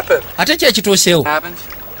 What happened? Ate ki ekituusewo? Happened?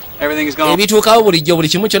 Everything is gone. Ebituukawo bulijjo buli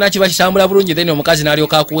kimu kyonna kiba kitambula bulungi then omukazi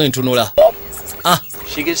n'alyoka akuwa entunula.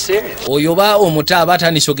 She gets serious. Oyo ba omuta aba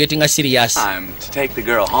atandise ogetinga serious. Time to take the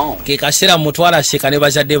girl home. Ke kaseera mutwala seka ne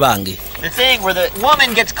bazadde bange. The thing where the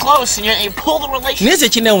woman gets close and you pull the relationship. Neze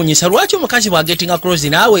kinewunyisa lwaki omukazi bw'agetinga close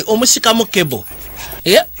naawe omusikamu kebo.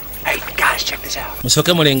 Hey, guys, check this out.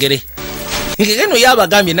 Musoke mulengere. Ngeno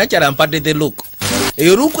yabagambye nakyala mpadde the look.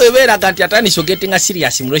 Eyo luku ebeeraga nti atandise ogetinga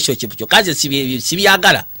serious mu relationship kyo kaze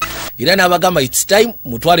sibyagala. Era n'abagamba it's time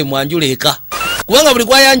mutwale mwanjule eka. Kubanga buli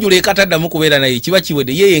gwayanjula eka taddamu kubeera naye kiba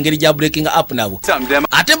kiwedde ye engeri gya breaking up nabo.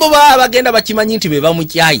 Ate bo baba bagenda bakimanyi nti be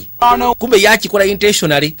bamukyayi. Kumbe yakikola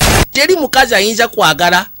intentionally. Teri mukazi ayinza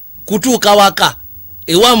kwagala kutuuka waka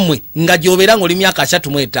ewammwe nga gy'obeera ng'oli myaka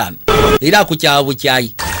 35 era akukyawa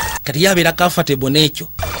bukyayi. Kati yabeera comfortable n'ekyo.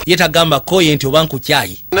 Ye tagamba koye nti oba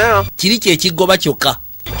nkukyayi. Kiri kyekigoba kyokka.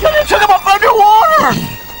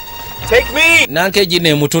 Take me. Nankeegi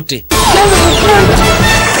neemututte.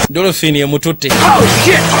 Dolphine emututte. Oh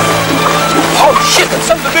shit,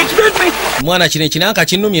 something big bit me. Mwana kino ekinanka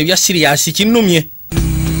kinnumye ebya serious kinnumye.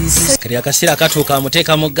 Kati akaseera katuuka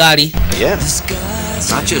amuteeka mu ggaali. Yes.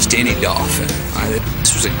 Not just any dolphin.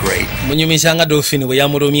 This was a great. Munyumisa nga Dolphine bwe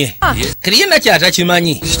yamulumye. Kati ye nakyo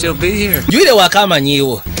atakimanyi. Still be here. Jwire waka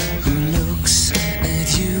amanyiiwo.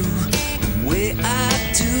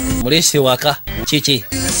 Mulese waka. Kiki?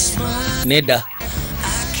 Nedda.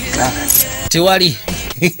 Tewali.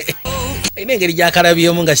 Ine engeri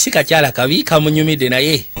gy'akalabyemu nga si kakyala kabi kamunyumidde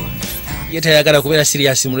naye. Ye tayagala kubeera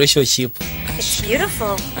serious mu relationship. It's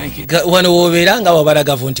beautiful. Thank you. Wano woobeera nga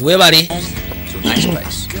wabalagavu nti weebale. It's a nice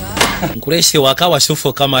place. Nkulese waka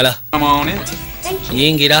wasufu kamala. Come on in.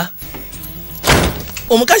 Yingira.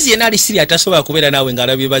 Omukazi yenna ali siri atasobola kubeera naawe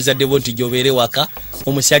ng'alabye bazadde bo nti gy'obeere waka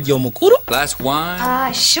omusajja omukulu. Glass of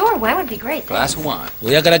wine. Sure, wine would be great. Glass of wine.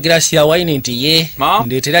 Oyagala girasi ya wine nti ye Mom?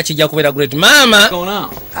 ndeetera kijja kubeera great. Maama! What's going on?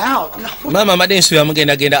 Out. No. Maama amadde ensubi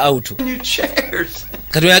yamugenda out. New chairs.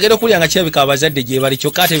 Kati oyagala okulya nga kirabika abazadde gye bali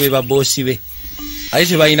kyokka ate be babboosi be. Ate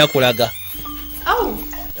tebalina kulaga. Oh,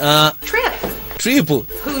 Trip. Trip.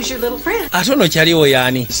 Who's your little friend? Ate ono kyaliwo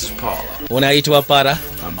yaani? This is Paula. Ono ayitibwa Para.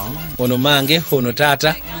 My mom. Ono mange, ono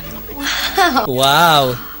taata. Wow.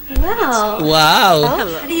 Wow. Wow. Wow.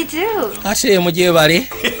 How do you do? Ate emu gyebale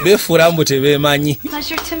beefuula mbu tebeemanyi.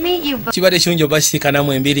 Pleasure to meet you. Kibadde kirungi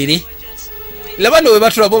obasiikanamu embiriri. Laba nno we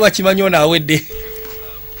batula bo bakimanyi ono awedde.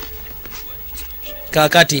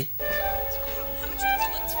 Kaakati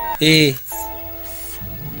So,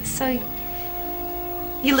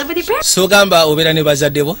 you live with your parents? So gamba obeera ne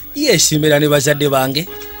bazadde bo? Yes, mbeera ne bazadde bange.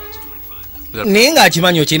 Naye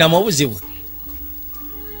ng'akimanyi okinamu obuzibu.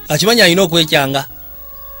 Akimanyi alina okwekyanga.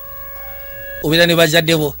 Obeera ne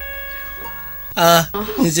bazadde bo.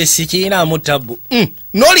 Nze sikiinaamu tabbu.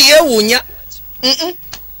 Noli yeewuunya.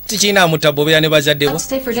 Sikiinaamu tabbu obeera ne bazadde bo.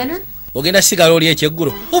 Stay for dinner? Ogenda sigala oli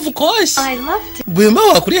ekyeggulo? Of course. I loved it. Bwe mba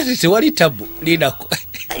wakulya tewali tabbu. Linako.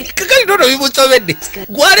 Kakali nono bimusobedde.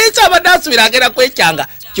 Gwaleesa abadde asubira agenda kwekyanga.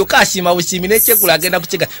 Kyokka asiima busiimi n'ekyeggulo agenda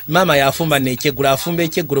kukiga. Maama yafumba n'ekyeggulo, afumba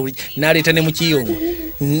ekyeggulo n'aleeta ne mu kiyungu.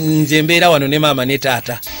 Nze mbeera wano ne maama ne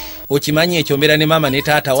taata. Okimanyi ekyo mbeera ne maama ne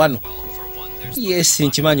taata wano? Yes,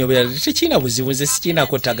 nkimanyi obeera tekiina buzibu, nze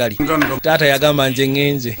sikiinako tagali. Taata yagamba nze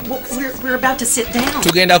ŋŋenze. We're about to sit down.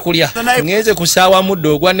 Tugenda kulya. Ŋŋenze kusaawa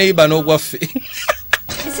muddo ogwa neiba n'ogwaffe.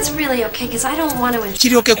 Is this really okay? Because I don't want to...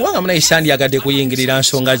 Kiryoke kubanga munaye sandyagadde kuyingirira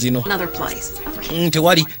nsonga zino. Another place. Okay.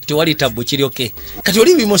 Tewali tabbu kiryoke. Kati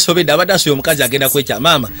oli bimusobedde abadde asuye omukazi agenda kwekya.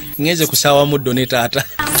 Maama, ŋŋenze kusaawa muddo ne taata.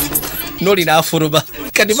 Noli n'afuluba.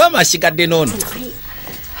 Kati maama asigadde n'ono.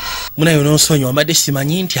 Munaye n'onsonyiwa mbadde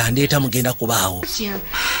simanyi nti andeeta mugenda kubaawo.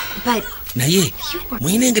 Naye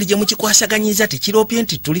muyina engeri gye mukikwasaganyiza tekiroopye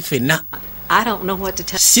nti tuli ffenna.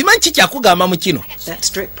 Simanyi kikyakugamba mu kino.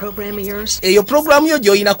 Eyo puroguramu yo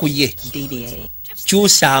gy'olina ku ye.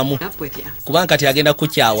 Kyusaamu. Kubanga kati agenda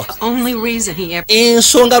kukyawa.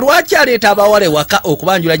 Ensonga lwaki aleeta abawala ewaka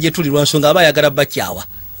okubanjula gye tuli lwa nsonga aba ayagala bakyawa.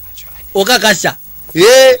 Okakasa.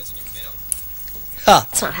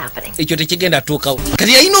 Ekyo tekigenda tuukawo.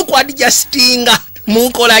 Kati yalina okwadijasitinga mu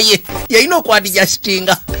nkola ye. Yalina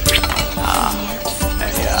okwadijasitinga.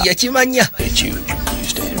 Yakimanya.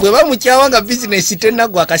 Bwe bamukyawa nga bizinesi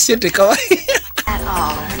tennagwa akasente kawa.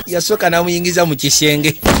 Yasooka n'amuyingiza mu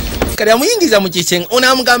kisenge. Kati amuyingiza mu kisenge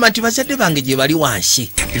onaamugamba nti bazadde bange gye bali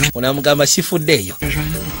wansi. Onaamugamba sifuddeeyo.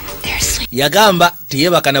 Yagamba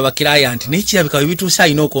tiyebaka na bakiraayanti n'ekirabika bwe bituusa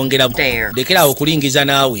alina okwongeramu. Lekeraawo okulingiza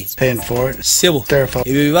naawe. Ssebo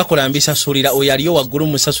ebyo bye bakola mbisasulira oyo aliyo waggulu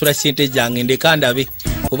musasula ssente zange ndeka ndabe.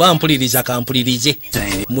 Oba mpuliriza kampulirize.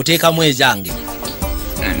 Muteekamu ezange.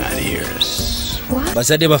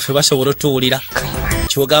 Bazadde baffe basobola otuwulira.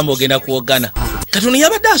 Kyogamba ogenda kuwogana. Katono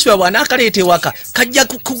yabadde asubira bw'anaakaleeta ewaka kajja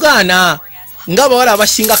kugaana. Ng'abawala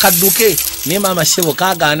abasinga kadduke. Ne maama ssebo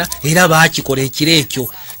kaagaana era baakikola ekiro ekyo.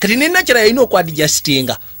 Kati nenakira yalina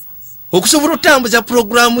okwadijasitinga okusobola otambuza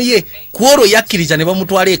puroguramu ye ku olwo yakkiriza ne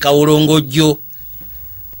bamutwala ekawolongojjo.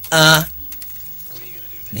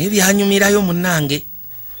 Naye byanyumirayo munnange.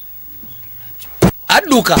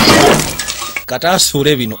 Adduka kati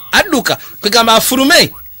asuule bino. Adduka kwegamba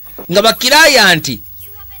afulume nga bakiraayanti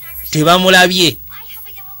tebamulabye.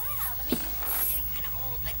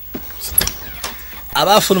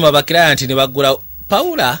 Abafuluma bakiraayanti ne baggula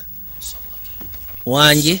Paula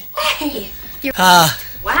wanje.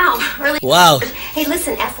 Wow. Hey,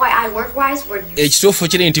 listen, FYI, work-wise, we're... Ekituufu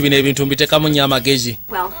kiri nti bino ebintu mbiteekamu nnyo amagezi.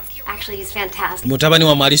 Well, actually, he's fantastic. Mutabani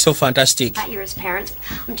wa mwali so fantastic. You're his parents.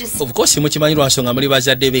 I'm just... Of course, mukimanyi lwa nsonga muli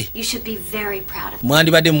bazadde be. You should be very proud of him.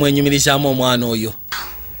 Mwandibadde mwenyumirizaamu omwana oyo.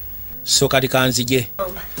 So kati kanzije.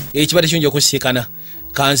 Ekibadde kirungi okusiikana.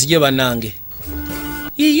 Kanzije bannange.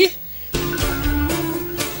 Yiyi.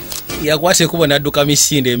 Yakwata ekkubo n'adduka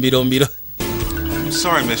misinde mbiro.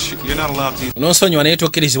 Sorry, miss. You're not allowed to... Nonsonyiwa naye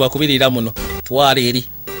tokkirizibwa kubirira muno. Twala eri.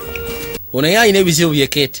 Ono ye alina ebizibu bye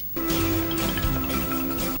Kate.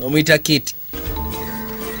 Omuyita Kate.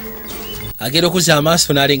 Agenda okuzza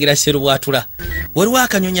amaaso n'alengera Sserubwatula. Waliwo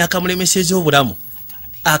akanyonyi akamulemeseza obulamu.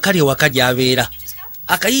 Akali ewaka gy'abeera.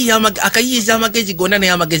 Akayiyiza amagezi gonna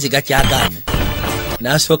naye amagezi gakyagaanye.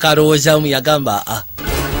 N'asooka alowoozaamu yagamba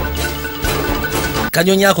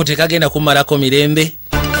kanyonyi ako tekagenda kummalako mirembe.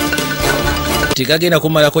 Tekagenda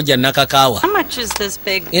kummalako jannakakaawa. How much is this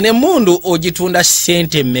big? Eno emmundu ogitunda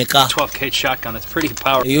ssente mmeka? 12 gauge shotgun. That's pretty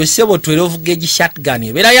powerful. Eyo ssebo 12 gauge shotgun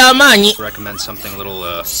ebeera y'amaanyi. Recommend something a little,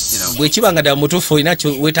 you know. Bwe kibanga ddala mutuufu olina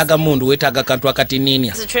weetaaga mmundu weetaaga kantu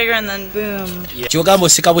akatiniinya. It's a trigger and then boom. Kyogamba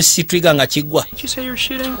osika busitwiga nga kiggwa. Did you say you were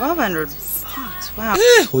shooting? $1,200. Wow.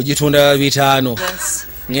 Ogitunda 500.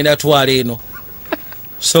 Ngenda twala eno.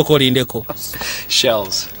 Soko lindeko.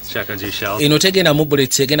 Shells. Shotgun G shells. Eno tegenda mu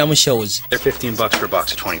bullets, egenda mu shells. They're $15 for a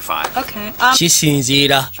box of 25. Okay.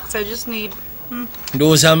 Kisinziira. So I just need...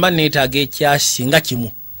 Ndowooza mba neetaaga ekyasi nga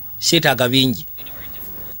kimu. Seetaaga bingi.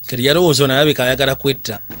 Kati yalowooza onalabika ayagala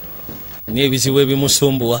kwetta. N'ebizibu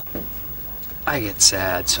ebimusumbuwa. I get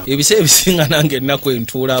sad. Ebiseera ebisinga nange ennaku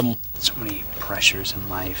entuulamu. So many pressures in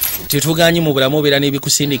life. Tetuganye mu bulamu obeera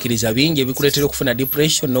n'ebikusindiikiriza bingi ebikuleetera okufuna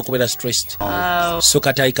depression n'okubeera stressed. So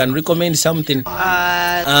kati I can recommend something.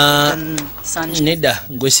 Nedda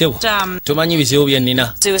gwe ssebo tomanyi bizibu bye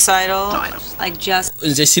nnina. Suicidal. Like just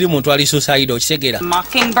Nze siri muntu ali suicidal okitegeera.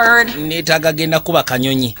 Mockingbird. Neetaaga genda kuba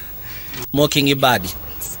kanyonyi. Mockingbird.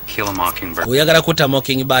 Kill a Mockingbird. Oyagala kutta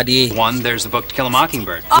Mockingbird ye. One, there's a book To Kill a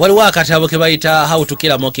Mockingbird. Waliwo akatabo ke bayita How to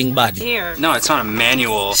Kill a Mockingbird. Here. No, it's not a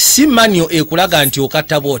manual. Si manual ekulaga nti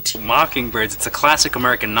okatta bwoti. Mockingbirds, it's a classic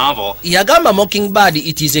American novel. Yagamba Mockingbird,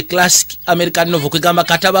 it is a classic American novel. Kwegamba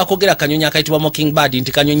katabo akogera kanyonyi akayitibwa Mockingbird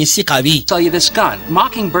nti kanyonyi si kabi. Tell you this, God,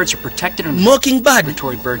 mockingbirds are protected under Mockingbird. the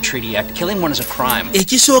Migratory Bird Treaty Act. Killing one is a crime.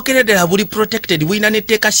 Ekisookera ddala buli protected bwina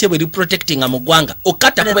netteeka ssebo eri protectinga mu ggwanga.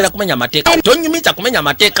 Okatta kubeera kumenya mateeka. Tonyumiza kumenya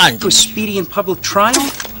mateeka nti. To a speedy and public trial?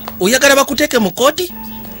 Oyagala bakuteeke mu kooti?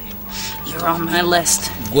 You're on my list.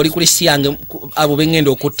 Gwoli ku listi yange abo be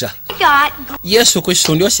ngenda okutta. Yesu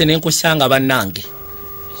Kristo ndyose ne nkusanga bannange.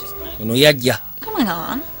 Ono yajja. Going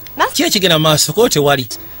on? Ki ekigenda mu maaso ko tewali.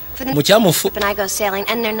 Mukyamufu. And I go sailing,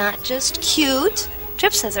 and they're not just cute.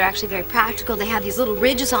 Trip says they're actually very practical. They have these little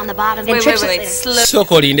ridges on the bottom. Wait, slow.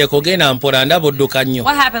 Sooka olindeko genda mpola ndaba odduka nnyo.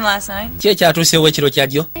 What happened last night? Ki ekyatuuseewo ekiro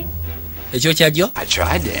kyajjo? Ekyo kyajjo? I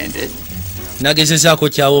tried to end it. Nagezezaako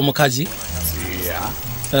kyawa omukazi.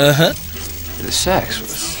 Yeah. The sex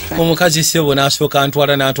was Omukazi ssebo n'asooka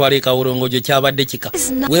n'antwala ekawolongojo kyabadde kika.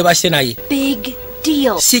 Weebase naye. Big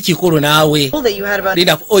deal. Si kikulu naawe. That you had about.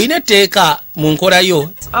 Linda, oyina etteeka mu nkola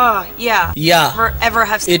yo. Oh, yeah. Yeah. Ever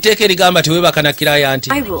have. Etteeka erigamba teweebaka na kiraya nti.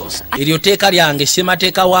 My rules. Eryo tteeka lyange,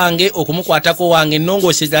 ssemateeka wange, okumukwatako wange,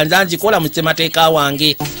 ennongooseza nza nzikola mu ssemateeka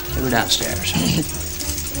wange. They were downstairs.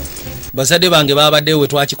 Bazadde bange baabaddewo we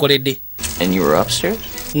twakikoledde. And you were upstairs?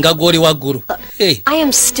 Nga gw'oli waggulu. Hey. I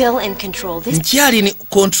am still in control. This Nkyali ni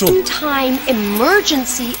control. one-time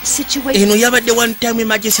emergency situation. Eno yabadde one time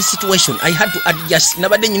emergency situation. I had to adjust.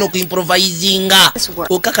 Nabadde nyina okuimprovisinga.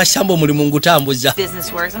 Okakasamba omulimu ngutambuza.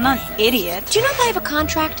 Business works. I'm not an idiot. Do you know that I have a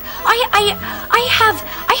contract?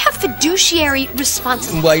 I have fiduciary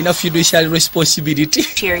responsibility. Mbw alina fiduciary responsibility.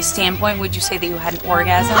 Cherry standpoint, would you say that you had an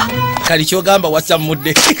orgasm? Kali kyogamba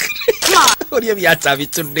wasamudde. Oli ebyasa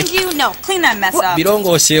bitudde. You know, clean that mess up.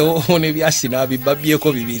 Birongooseewo n'ebyasi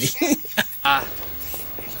n'abibabbyeko bibiri.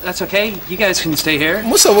 That's okay. You guys can stay here.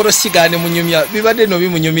 Musobola osigaane munyumya. Bibadde no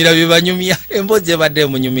bimunyumira bibanyumya. Emboozi ebadde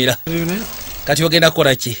emunyumira. Kati ogenda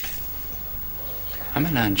kukola ki? I'm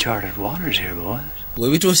in uncharted waters here, boys. Bwe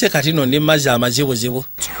bituuse kati no ndi mazzi amazibuzibu.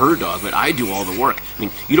 It's her dog, but I do all the work. I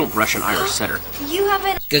mean, you don't brush an Irish setter. You have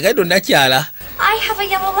an. Kegendo nakyala. I have a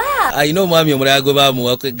yellow lab. Ayina omwami omulala gwe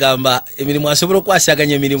baamuwa kwegamba emirimu asobola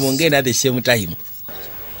okwasaganya emirimu ng'ena the same time.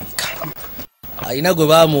 Ayina gwe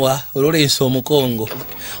baamuwa Lawrence Omukongo.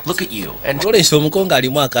 Look at you. And Lawrence Omukongo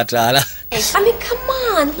alimu akataala. I mean, come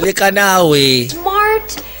on. Leka naawe.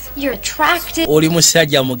 Smart. You're attractive. Oli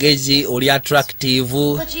musajja mugezi, oli attractive.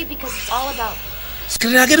 Because it's all about.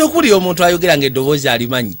 Agenda okuwulira omuntu ayogera ng'eddoboozi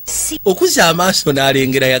alimanyi. Okuzza amaaso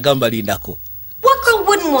n'alengera yagamba lindako. What girl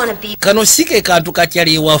wouldn't want to be? Kano si ke kantu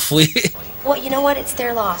kakyali ewaffe. Well, you know what? It's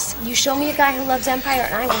their loss. You show me a guy who loves Empire,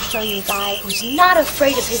 and I will show you a guy who's not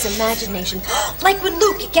afraid of his imagination. Like with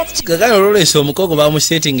Luke, it gets to. Gagano Lawrence Omukongo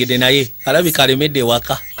bamusetingidde naye alabika alemedde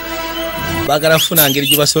ewaka. Baagala funa ngeri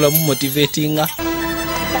gye basobola mumotivatinga.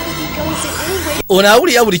 Ono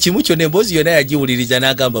awulira buli kimu kyonna emboozi yonna yagiwuliriza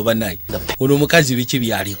n'agamba bannaye. Ono omukazi biki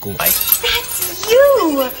byaliko. That's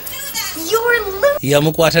you. You're Luke.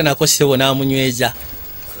 Yamukwata nako ssebo n'amunyweza.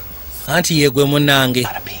 Anti yeegwe munnange.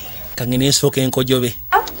 Kangene nsooka enkojobe.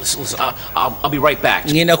 Listen, I'll be right back.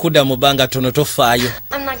 Ngenda kudda mu bbanga ttono tofaayo.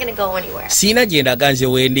 I'm not going to go anywhere. Siina gye ndaga nze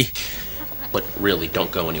wendi. But really,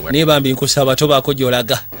 don't go anywhere. Naye bambi nkusaba tobaako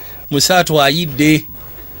gy'olaga. Musaatu ayidde.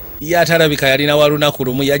 Ye atalabika yalina walunaku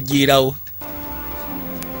lumu yajjiirawo.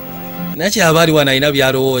 Nakyaba ali wano alina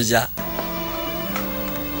byalowooza.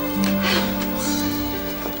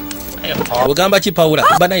 Ogamba ki Pawula?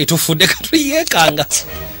 Banaye tufudde katuyeekanga.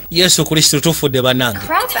 Yesu Kristo tufudde bannange.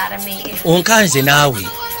 Crap out of me. Onkanze naawe.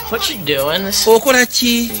 What you doing? This Okola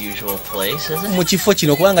ki? the usual place, isn't it? Mu kifo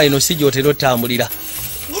kino kubanga ino si gy'otera otambulira.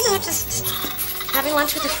 You know, just having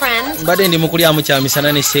lunch with a friend. Mbadde ndi mu kulyamu kya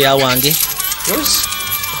misana ne sseeya wange. You always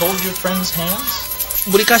hold your friend's hands?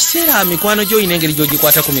 Buli kaseera mikwano gy'olina engeri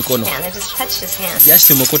gy'ogikwata ku mikono. And I just touched his hand.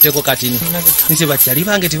 Jasi mukutteko katini. Nze bakyali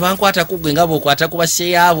bange tebankwata ku ggwe nga bw'okwata ku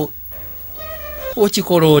basseeyaabo.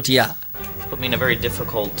 Okikola otya? Put me in a very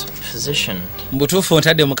difficult position. Mbutuufu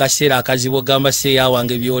ontadde mu kaseera akazibu ogamba sseeya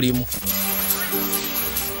wange by'olimu.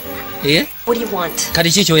 What do you want?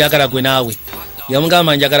 Kati ki ky'oyagala gwe naawe?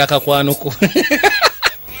 Yamugamba njagala kakwanuko.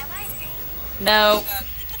 No.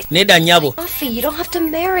 Neda nyabo. Buffy, you don't have to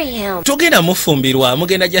marry him. Tugenda mufumbirwa,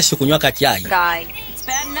 mugenda just kunywa kachayi. Guy, it's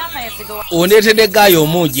bad enough I have to go. Ondetedde Guy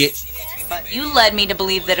omuje. But you led me to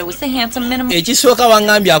believe that it was the handsome minimum. Ekisooka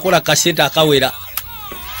wangambye akola kasente akawera.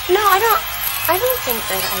 No, I don't think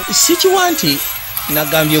that I... Sikiwanti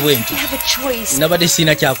nagambye bwenti. You have a choice. Nabadde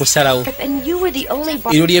sina kyakusalawo. And you were the only...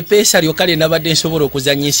 Ero ly'eppeesa lyokka lye nabadde nsobola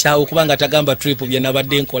okuzanyisaawo kubanga tagamba trip bye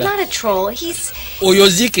nabadde nkola. Not a troll, he's... Oyo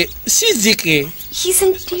Zike, si Zike. He's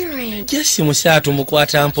endearing. Jesi musaatu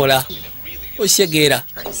mukwata mpola. Osyegeera.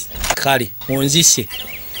 Kale, onzise.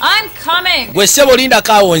 I'm coming. Gwe ssebo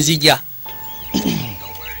lindako awo nzija.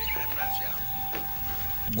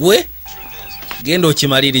 Gwe genda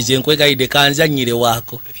okimalirize nkwegayidde kanzannyire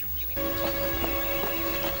waako.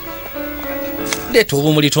 Leeta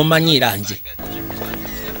obumuli tomanyiira nze.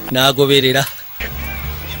 N'agoberera.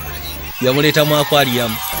 Yamuleeta mu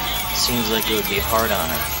aquarium. Seems like it would be hard on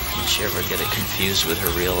her. Did she ever get it confused with her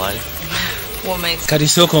real life? Kati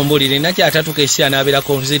sooka ombuulire nakyatatuka esi anaabera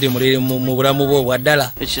confused mu bulamu bwe obwa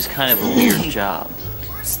ddala. It's just kind of a weird job.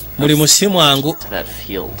 Mulimu si mwangu. That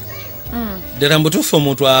field. Ddala mbutuufu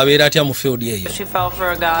omuntu abeera atya mu field eyo. She fell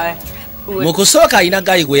for a guy. Mu kusooka alina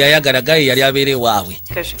Guy gwe yayagala, Guy yali abeera ewaabwe.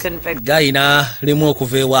 Guy n'alemu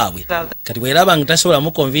okuva ewaabwe. Kati bw'eraba nga tasobola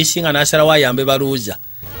mukonvinsi nga n'asalawo ayambe baluuza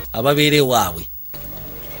ababeera ewaabwe.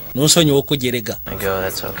 N'onsonyiwa okujerega.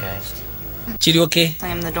 Kiri okay?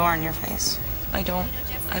 Slam the door in your face. I don't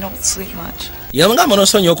sleep much. Yamugamba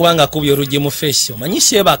n'onsonyiwa okuba nga akubye oluggi mu face. Omanyi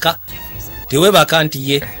siebaka. Tewebaka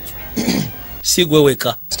nti ye. Si gwe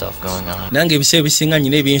weka. Nange ebiseera ebisinga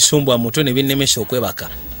nnyina ebinsumbwa mu mutwe ne binnemesa okwebaka.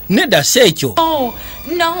 Nedda si ekyo.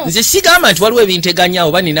 Nze sigamba nti waliwo ebinteganya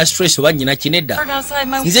oba nina stress oba nnyina kinedda.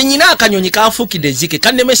 Nze nnyina akanyonyi kanfuukidde Zike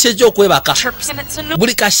kannemesezza okwebaka.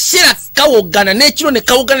 Buli kaseera kawoggana n'ekiro ne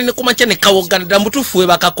kawoggana ne kumakya ne kawoggana ddala mutuufu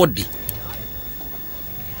webakako ddi.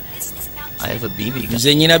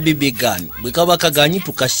 Nze nnyina BB gun bwe kaba kaganyi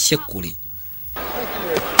tukasekkule.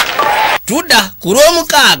 Tudda ku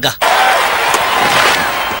lw'omukaaga.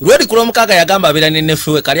 Lwedi ku lw'omukaaga yagamba abeera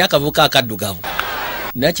n'ennefuwe kali akavuka akaddugavu.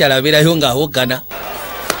 Nakyala abeerayo ng'awoggana.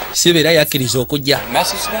 Sibeera yakkiriza okujja.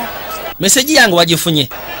 Meseji yange wagifunye?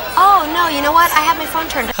 Oh, no, you know what? I have my phone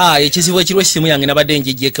turned off. Ekizibu ekirwa essimu yange nabadde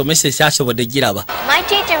ngigyeko meseji asobodde giraba. My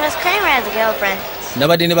teacher, Miss Kramer, has a girlfriend.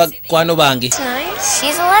 Nabadde ne bakwano bange.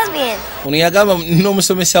 She's a lesbian. Ono yagamba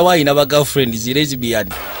n'omusomesa waayi n'aba girlfriend zi lesbian.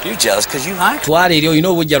 You jealous because you like her. Twala eri olina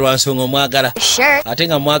obujja lwa nsonga omwagala. Sure. Ate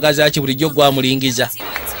nga mwagaza ki bulijjo gwamulingiza.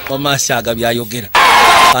 Wamaaso aga byayogera.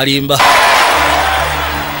 Alimba.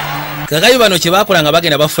 Kakayi bano kye baakola nga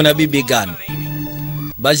bagenda bafuna BB gun.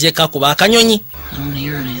 Bazyeka kuba akanyonyi.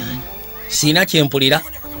 Siina kyempulira.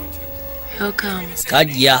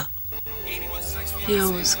 Kajja.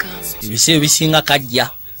 Ebiseera ebisinga kajja.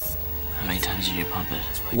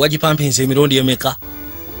 Wagipampinza emirundi emeka?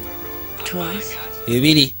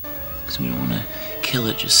 Ebiri.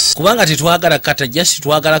 Kubanga tetwagala kata just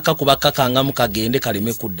twagala kakuba kakangamu kagende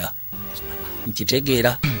kaleme kudda.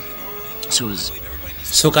 Nkitegeera.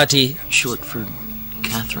 So kati short for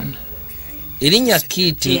Catherine. Erinnya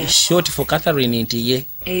Kitty short for Catherine nti ye.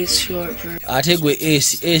 Ace short for. Ate gwe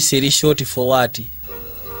Ace eri short for what?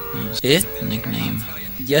 Nickname.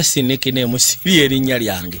 Just nickname sibi erinnya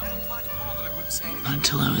lyange.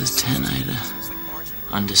 Until I was 10, I had a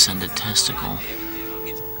undescended testicle.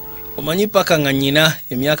 Omanyi paka nga nyina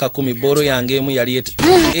emyaka 10 boro yange emu yali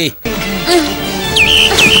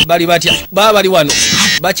bali batya bali wano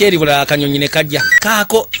bakyeri bulala akanyonyi ne kajja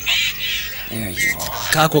kaako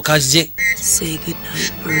kazze. Say good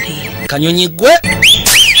night, birdie. Kanyonyi gwe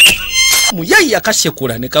muyayi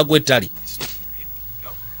akasekula ne kagwe ettali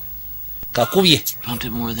kakubye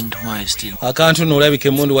akantu n'olabika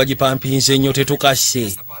emmundu wagipampinze nnyo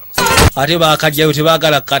tetukase ate baakajjayo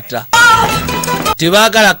tebaagala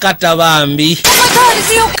katta bambi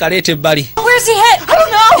kaleete ebbali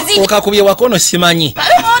okakubye wakono simanyi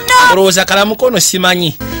olowooza kalamukono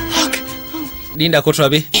simanyi lindako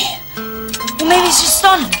tulabe.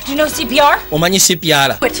 Omanyi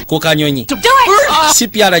CPR ku kanyonyi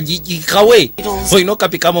CPR gikawe olina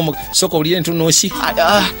okapikamu soko bulire ntunuusi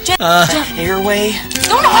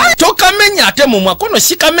tokamenya ate mumwa kono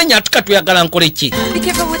sikamenya tukatuyagala nkole ki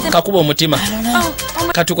kakuba omutima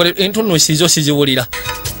katukole entunuusi zo siziwulira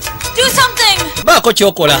baako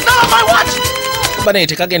kyokola kuba naye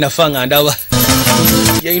tekagenda fanga ndaba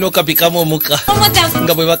yalina okapikamu omuka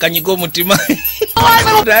nga bwe bakanyiga omutima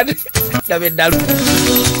ndaba eddalu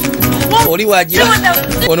oli wagira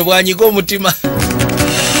ono bwanyiga omutima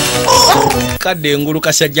kadde engulu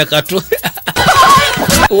kasajja kato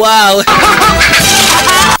waawe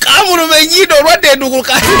kamuluma enyindo olwadde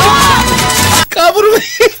enduguluka kaburume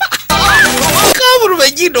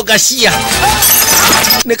Jingo kasiya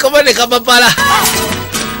ne kaba ne kabapala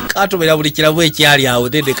katomera buli kirabu ekyali awo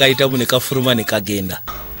dede kayitamu ne kafuruma ne kagenda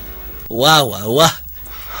wa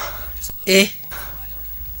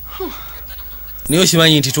niyo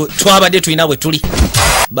simanyi nti twabadde tulina bwe tuli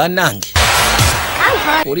bannange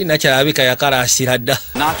oli nakyalabika yakarasira dda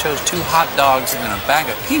Nachos, 2 hot dogs, and a bag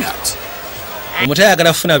of peanuts. omuta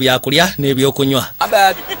yagala funa byakulya n'ebyokunywa My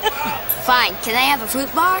bad. Fine. Can I have a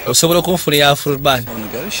fruit bar? osobola okunfuna ya fruit band We'll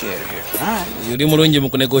negotiate here. All right. yuli mulungi mu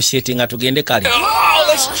kunegotiate nga tugende kale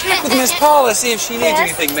Let's check with Miss Paula, see if she needs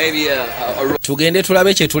anything. Maybe a tugende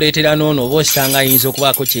tulabe kye tuleetera noono oba osanga ayinza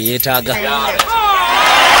okubaako kye yeetaaga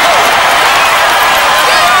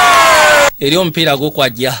eri omupiira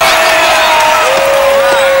gukwajja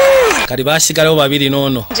kali baasigalawo babiri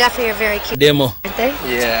noono Jeffrey are very cute, demo aren't they?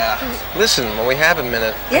 Yeah. Listen, when we have a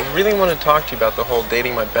minute, I really want to talk to you about the whole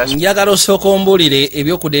dating my best. njagala osooka ombuulire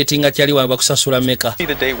ebyokudeetinga kyali wa bakusasula meka See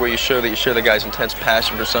the date where you show that you share the guy's intense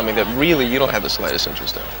passion for something that really you don't have the slightest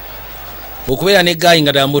interest in. okubeera ne gayi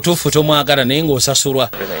nga ddala mutuufu tomwagala naye ng'osasulwa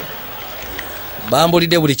Everything.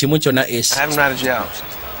 bambulidde buli kimu kyonna esi I haven't ratted you out.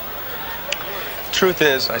 Truth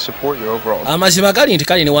is, I support your overall. amazima gali nti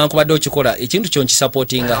kale newankubadde okikola ekintu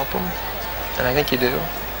ky'onkisapootinga Help him, and I think you do.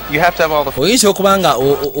 You have to have all the. oyinza okuba nga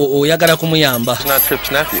oyagala kumuyamba He's not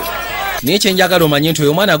Tripp's nephew. naye kyenjagala omanye nti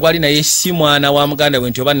oyo omwana gwali naye si mwana wa muganda we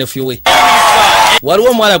nti oba nefu we waliwo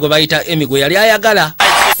omuwala gwe bayita Emmy gwe yali ayagala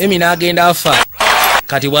Emmy n'agenda afa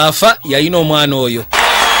kati bw'afa yalina omwana oyo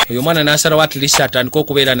omwana n'asalawo at least atandika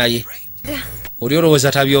okubeera naye oli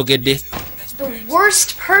olowooza tabyogedde The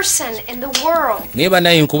worst person in the world. naye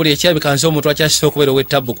bannaye nkubula ekyabika nze omuntu akyasise okubeera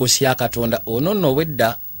ow'ettabu ku nsi ya Katonda ono nno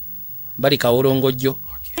obwedda bali kawolongojjo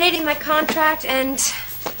Terminating my contract and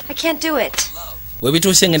I can't do it. we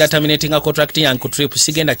bituuse ngenda terminatinga contract yange ku trip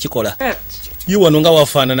sigenda kikola ye wano nga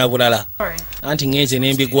wafaanana bulala anti ngenze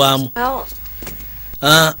n'embigwamu Well,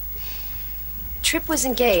 Tripp was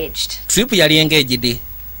engaged. trip yali engaged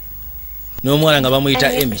n'omuwala nga bamuyita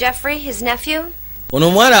And Emmy Jeffrey, his nephew. ono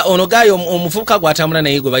omwala ono gayo omuvubuka gwatambula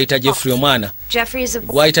naye gwe bayita Jeffrey omwana Jeffrey is a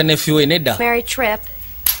gwayita nephew we nedda married Tripp.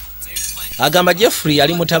 agamba Jeffrey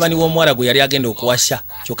yali mutabani w'omuwala gwe yali agenda okuwasa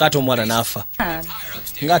kyokka ate omwana n'afa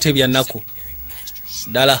ng'ate byannaku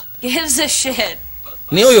ddala Gives a shit.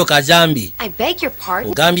 naye oyo kazambi I beg your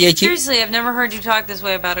pardon. ogambye eki Seriously, I've never heard you talk this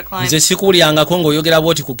way about a client. nze sikuwulyangako ng'oyogera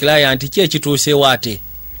bwoti ku client ki ekituuseewo ate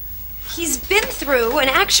He's been through an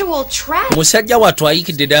actual tragedy. musajja wattu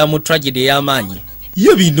ayikidde ddala mu tragedy ey'amaanyi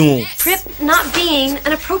ye bino Tripp not being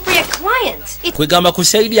an appropriate client. kwegamba ku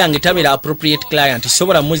saidi yange tabeera appropriate client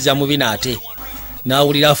sobola muzza mu bino ate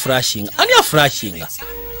n'awulira flashing ani aflashinga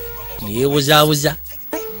neyeebuzaabuza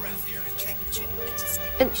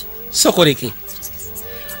sokoleke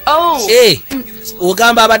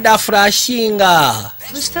ogamba abadde aflashinga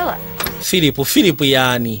Who's Philip? Philip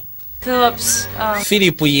yaani Phillips.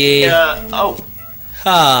 Philip ye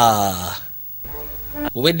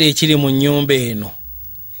obedde ekiri mu nnyumba eno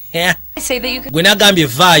I say that you could. gwe nagambye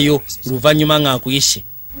vaayo luvannyuma nga nkuyise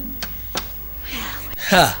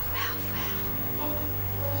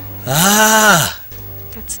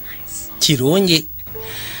That's nice. kirungi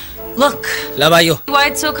Look. labayo Why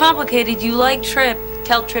it's so complicated? You like Tripp.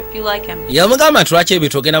 Tell Tripp you like him. yamugamba nti lwaki ebyo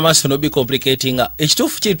togenda maaso nobicomplicatinga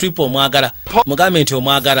ekituufu kiri Tripp omwagala mugambe nti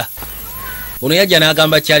omwagala ono yajja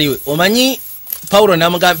n'agamba kyaliwe omanyi Pawulo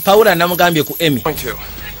namugambye ku Emmy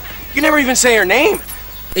You never even say her name.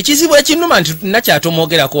 ekizibu ekinnuma nti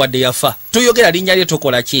nakyatomwogerako wadde yafa toyogera linnya lye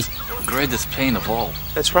tokola ki Greatest pain of all.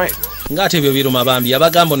 That's right. ng'ate ebyo biruma bambi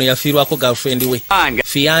yabagamba ono yafiirwako girlfriend we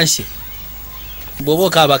fiyanse bw'oba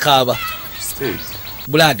okaabakaaba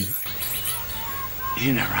buladi You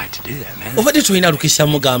didn't have a right to do that, man. obadde tulina lukisa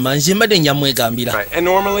mugamba nze mbadde nnyamwegambira Right. And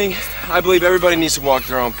normally, I believe everybody needs to walk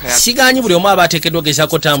their own path. sigaanyi buli omu aba ateekeddwa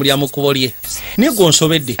ogezaako tambulira mu kkubo lye naye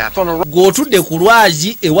gw'onsobedde gw'otudde ku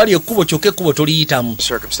lwazi ewali ekkubo kyokka ekkubo toliyitamu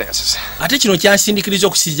Circumstances. ate kino kyansindiikiriza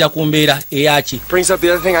okusinziira ku mbeera eyaki Brings up the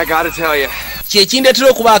other thing I gotta tell you. kyekindeetera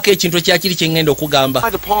okubaako ekintu ekyakiri kye ŋŋenda okugamba I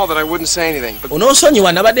told Paul that I wouldn't say anything, but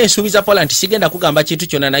onoonsonyiwa nabadde nsuubiza Paula nti sigenda kugamba kintu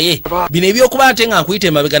kyonna naye bino ebyokuba ate nga nkuyita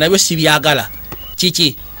emabega nabyo sibyagala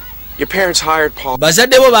kiki your parents hired Paul.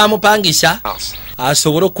 bazadde bo baamupangisa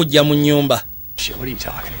asobole okujja mu nnyumba Shit, what are you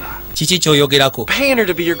talking about? kiki kyoyogerako Paying her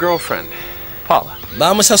to be your girlfriend. Paula.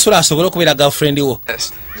 baamusasula asobole okubeera girlfriend wo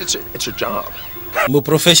It's a job. mu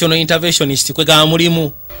professional interventionist kwegamba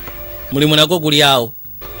mulimu nagwo guli awo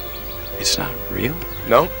It's not real?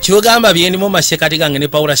 No? kyogamba byendimu masekati gange ne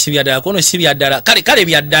Paula si byaddala kono si byaddala kale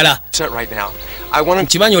byaddala It's not right now. I want to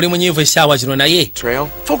Chimanyi oli munyivu essaawa zino naye trail.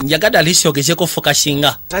 njagala alisi ogezeko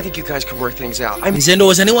fokasinga. I think you guys could work things out. Nze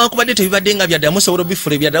ndowooza newankubadde tebibadde nga byaddamu sobola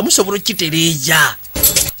bifula ebyaddamu sobola okitereeza.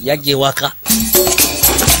 Yajja ewaka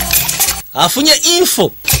afunye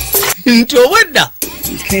info nti obwedda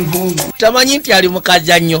tamanyi nti ali mu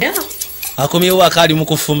kazannyo. Akomyewo waka ali mu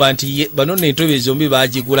kufumba nti bano n'entobe zombi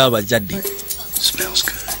baagigula abazadde.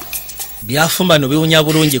 Byafumba no biwunya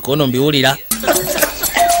bulungi kono mbiwulira.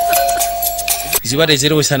 Zibadde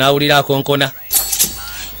zirowesa n'awulira akonkona.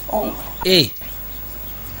 Oh.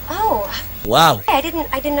 Wow. I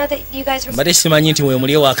didn't know that you guys were. Mbadde simanyi nti mwe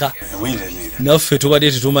muli ewaka. Naffe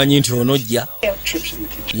tubadde tetumanyi nti onojja.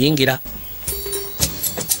 Yingira.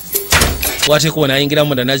 Wate kuona yingira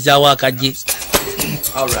munda nazzaawo akajje.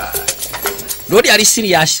 Lodi ali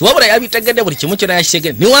serious. Wabula yabitegedde buli kimu kyonna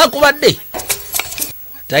yakisegedde. Niwankubadde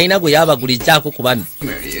talina gwe yabagulizzaako ku bano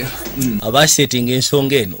abasetinga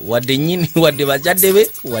ensonga eno wadde nnyini wadde bazadde be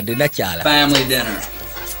wadde nakyala. Family dinner.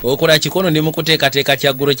 Okola kikono ndi mu kuteekateeka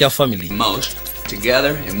kyaggulo kya family. Most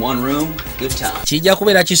together in one room, good time. Kijja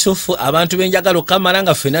kubeera kisufu abantu benjagala okamala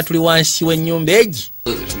nga ffenna tuli wansi w'ennyumba egi.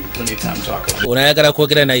 Onayagala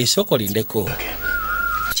kwogera naye isoko lindeko.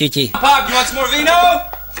 Kiki? Pop, you want some more vino?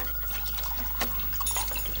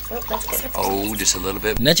 Oh, just a little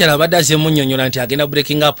bit. Nakyala abadde azze munnyonnyola nti agenda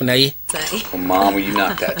breaking up naye. Well, Mom, will you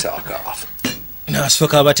knock that talk off?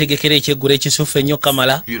 N'asooka abategekera ekyeggulo ekisufu ennyo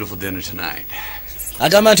kamala. Beautiful dinner tonight.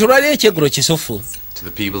 Agamba nti olwali ekyeggulo kisufu. To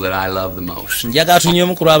the people that I love the most. Njagala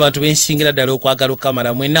tunywemu ku lw'abantu bensingira ddala okwagala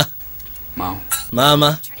okamala mwenna. Mom.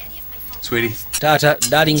 Mama. Sweetie. Tata,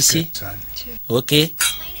 darling, si. Okay.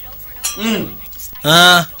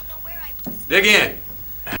 Dig in.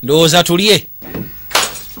 Ndowooza tulye.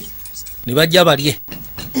 Ne bajja balye.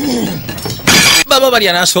 Baba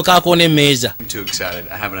balya n'asooka akoona emmeeza. I'm too excited.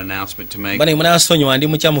 I have an announcement to make. Bane munansonyiwa ndi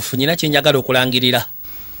mukyamufu nyina kye njagala okulangirira.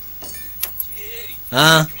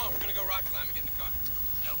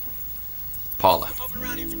 Paula.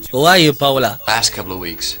 Owaaye Paula. Last couple of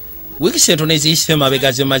weeks. Wiikisi entono eziyise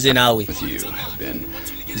emabega ze maze naawe. With you have been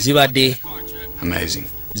zibadde amazing.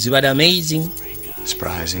 Zibadde amazing.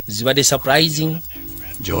 Surprising. Zibadde surprising.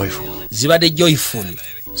 Joyful. Zibadde joyful.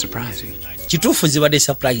 Surprising. Kituufu zibadde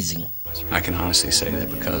surprising. I can honestly say that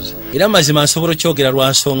because era mazima nsobola okyogera lwa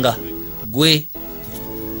nsonga gwe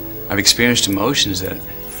I've experienced emotions that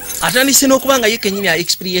atandise n'okuba nga ye kennyini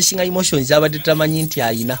experiencing emotions abadde tamanyi nti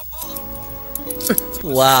ayina.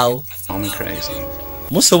 Wow. I'm crazy.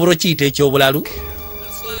 Musobola okiyita ekyobulalu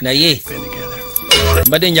naye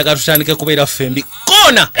mbadde njagala tutandike kubeera ffembi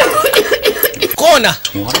koona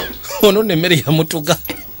ono n'emmere yamutuga.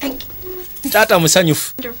 Tata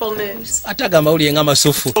musanyufu ate agamba wulye nga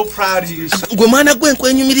masufu. Gwe mwana gwe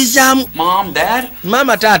nkwenyumirizaamu. Mom, Dad.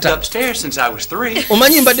 Mama, tata. Upstairs since I was 3.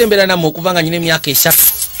 Omanyi mbadde mbeera nammwe okuva nga nyina emyaka 3.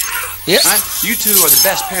 You two are the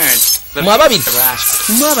best parents. Mwe ababiri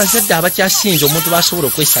mwe abazadde abakyasinze omuntu basobola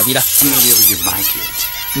okwesabira.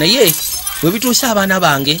 Naye bwe bituuse abaana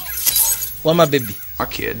bange wama bebi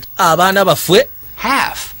abaana baffe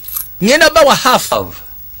ngenda bawa half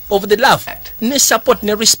of the love ne support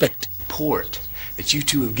ne respect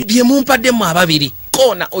bye mumpadde mu ababiri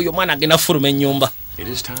koona oyo mwana agenda fuluma ennyumba.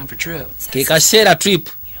 Ke kaseera trip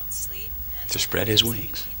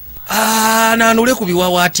naanule ku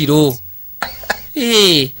biwawaatiro.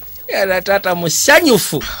 Era tata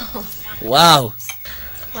musanyufu. Wow.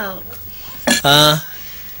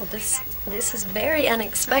 This is very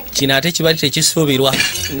unexpected. Kino ate kibadde tekisuubirwa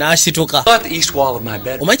n'asituka.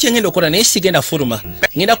 Omanyi kye ngenda okukola naye sigenda fuluma.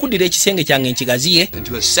 Ngenda kuddira ekisenge kyange nkigaziye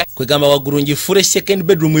kwegamba waggulu ngifule second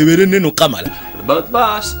bedroom ebeere neno kamala.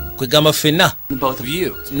 Kwegamba ffenna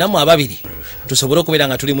nammwe ababiri tusobole okubeera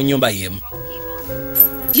nga tuli mu nnyumba y'emu.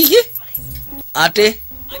 Yiye ate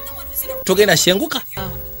togenda shenguka.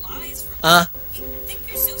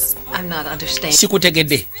 I'm not understanding.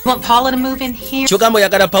 Sikutegedde. You want Paula to move in here? Kyogamba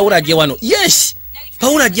oyagala Paula ajje wano. Yes.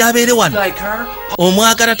 Paula ajje abeere wano.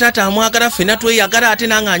 Omwagala tata amwagala ffenna tweyagala ate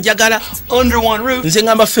nanga njagala. Under one roof. Nze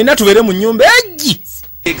ngamba ffenna tubeere mu nnyumba eggi.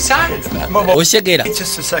 Osegera.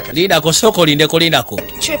 Lindako soko lindeko lindako.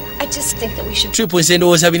 Trip, I just think that we should. Trip nze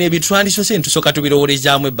ndowooza bino ebitwandisose ntusooka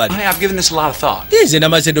tubirowoolezaamu ebbali. I've given this a lot of thought. Nze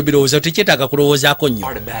namaze ndo birowooza tekyetaaga kulowoozaako nnyo.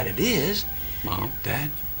 Part about it is, Mom, Dad.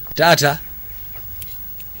 Taata.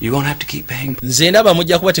 You won't have to keep paying. Nze ndaba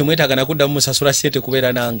mujja kuba temwetaaga na kuddamu musasula ssente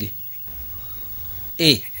kubeera nange.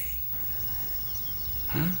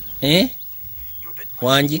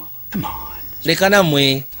 Wangi? Come on. Leka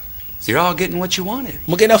nammwe. You're all getting what you wanted.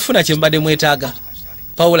 Mugenda kufuna kye mbadde mwetaaga.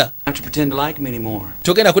 Paula. Don't have to pretend to like me anymore.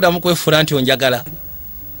 Togenda kuddamu kwefuula nti onjagala.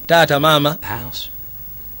 Taata, maama. House.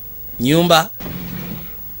 Nyumba.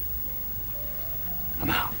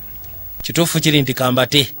 Kituufu kiri nti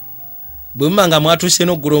kambate bwe mumanga mwatuuse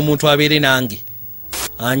n'oggula omuntu abeere nange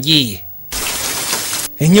anjiye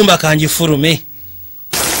ennyumba kanjifulume.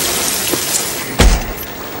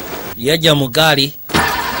 Yajja mu gaali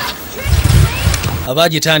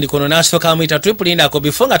abagitandika ono n'asooka amuyita Trip lindako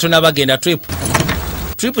before nga tonabagenda Trip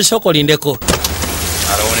sooka olindeko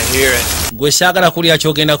gwe saagala kulya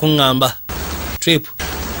kyogenda kuŋŋamba Trip.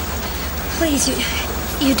 Please,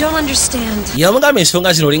 you don't understand. Yamugamba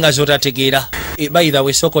ensonga zino olinga z'otategeera. By the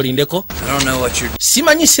way, sooka olindeko.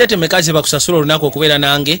 Simanyi sente meka ze bakusasula olunaku okubeera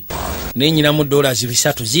nange nennyinamu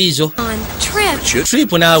 $300 ziizo.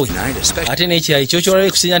 Trip naawe ate n'ekirala ekyo kyolala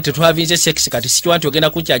ekusinya nti tetwavinze sex kati sikiwa nti ogenda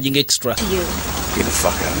kunkyajinga extra.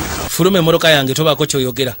 Fuluma emmotoka yange tobaako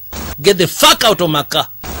kyoyogera. Get the fuck out of my car.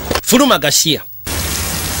 Fuluma gasiya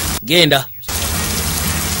genda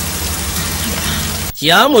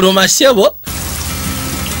kyamuluma ssebo.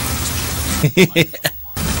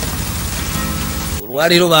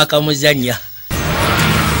 Olwaleero baakamuzannya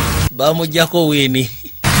bamuggyako wiini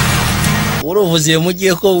olwobuze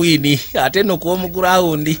emugyeko wiini ate no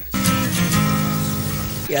kw'omugurawundi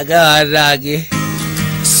yagaalaage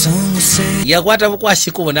yakwata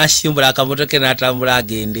bukwasikubo n'asimbula akamotoke n'atambula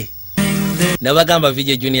agende. Nabagamba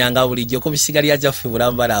VJ Junior nga bulijjo ko bisigali yajjaffe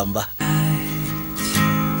bulambalamba.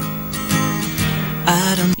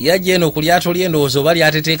 Yajja eno ku lyato ly'endowoozo bali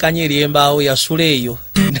ateteekanye ery'embaawo yasula eyo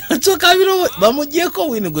natsoka biro bamuggyeko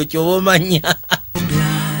wiini gwe kyoba omanya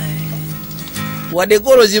wadde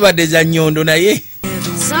golo zibadde za nnyondo naye.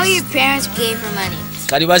 So your parents gave her money.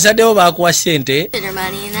 Kali bazaddewo baakuwa ssente. Her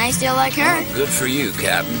money and I still like her. Good for you,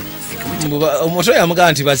 Captain. Omuto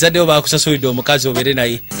yamugamba nti bazaddewo baakusasulidde omukazi obeere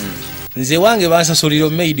naye. Nze wange bansasulira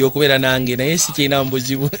omumaidi okubeera nange naye sikirina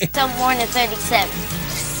mbuzibu. I'm born at 37.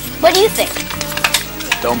 What do you think?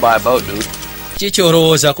 Don't buy a boat, dude. Kiki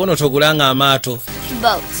olowooza kono togulanga amaato?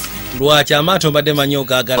 Boats. Lwaki amaato mbadde manyi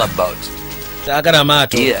ogaagala? Taagala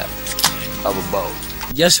amaato. Yeah, of a boat.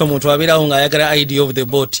 Just omuntu abeerawo ng'ayagala idea of the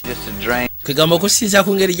boat. Just a drain. Kwegamba okusinziira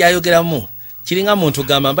ku ngeri gy'ayogeramu kiringa muntu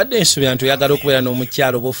gamba mbadde nsubira nti oyagala okubeera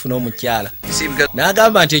n'omukyala oba ofuna omukyala.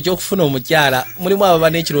 N'agamba nti ekyokufuna omukyala mulimu ababa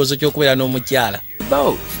n'ekirowoozo ky'okubeera n'omukyala.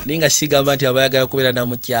 Naye nga sigamba nti abayagala okubeera na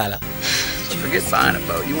mukyala. Forget buying a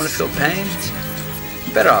boat. You want to feel pain?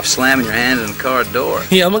 You're better off slamming your hand in the car door.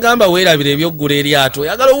 Yamugamba weerabira ebyoggula eryato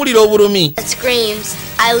oyagala owulira obulumi. That screams,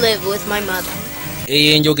 I live with my mother.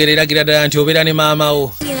 Eyo enjogera eragira ddala nti obeera ne maama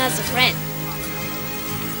wo. As a friend.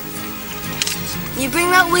 You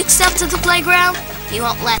bring that weak stuff to the playground, you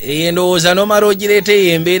won't let. Eyo endowooza n'omala ogireeta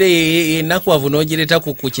eyo embeera ennakuwavu n'ogireeta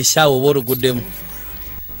ku kisaawe oba oluguddemu.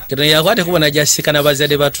 Kino yakwate kubona gyasika na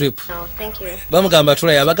bazadde ba Trip. Bamugamba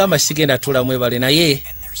tula yabagamba sigenda tulamu ebale naye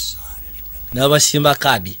n'abasimba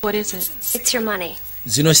kaadi. What is it? It's your money.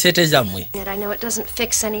 Zino sente zammwe. I know it doesn't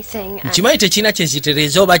fix anything. Nkimanyi tekirina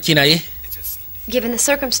kyezitereeza oba kinaye. Given the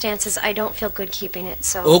circumstances, I don't feel good keeping it,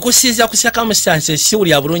 so. Okusinziira ku circumstances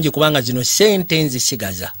siwulira bulungi kubanga zino sente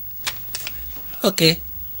nzisigaza. Okay.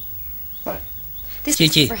 This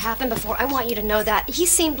never happened before. I want you to know that. He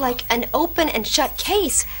seemed like an open and shut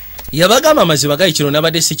case. Yabagamba mazima gali kino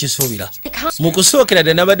nabadde sikisuubira. Mu kusookera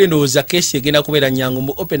ddala nabadde ndowooza keesi egenda kubeera nnyangu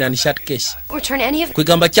mu open and shut case.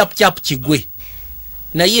 Kwegamba cap kigwe.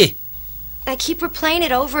 Naye I keep replaying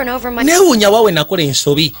it over and over my. Neewuunya waawe nakola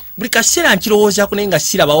ensobi. Buli kaseera nkirowoozaako naye nga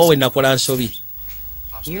siraba waawe nakola nsobi.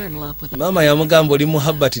 Maama yamugamba oli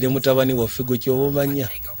muhabbati ne mutabani waffe gwe kyoba omanya.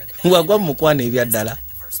 Wagwa mu mukwana ebyaddala.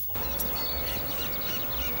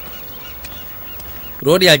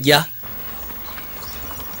 Rodi ajja.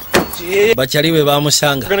 Bakyali be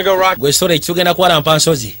bamusanga. Gwe sola ekitugenda kwalampa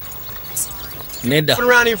nsozi. Nedda.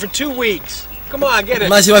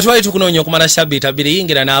 Maziba twali tukunoonya okumala sabbiiti bbiri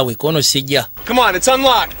yingira naawe kono sijja.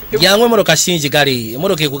 Jangu emmotoka sinzi gali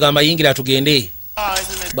emmotoka ekugamba yingira tugende.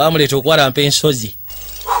 Baamuleeta okwalampa ensozi.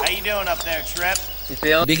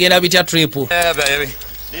 Bigenda bitya Trip?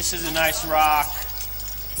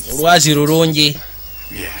 Olwazi lulungi.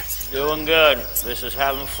 Doing good. This is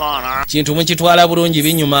having fun, all right? Kintu mukitwala bulungi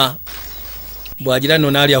binyuma. Bwagira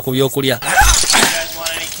nno n'alya ku byokulya.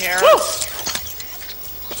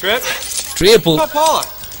 Trip.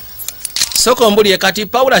 Soko mbuli kati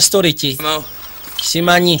Paula story ki?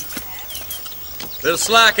 Simanyi. Little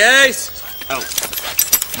slack, Ace.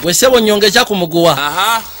 Gwe sebo nyongeza ku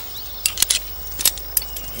muguwa.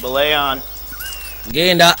 Belay on.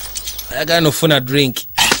 Genda. Ayagala nofuna drink.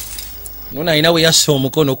 Nuna ina we yasso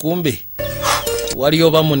omukono kumbe. Wali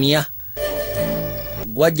oba munya.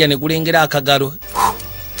 Gwajja ne gulengera akagalo.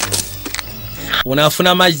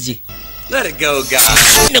 Unafuna mazzi. Let it go,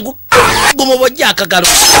 guys. Gumubojja akagalo.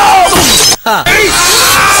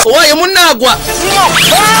 Owaye munagwa.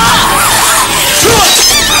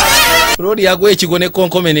 Rodi yagwe ekigone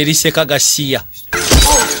konkome ne liseka gasiya.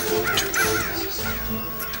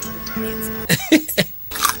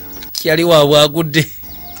 Kyali waabwe agudde.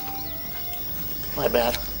 My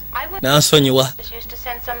bad. Nansonyiwa.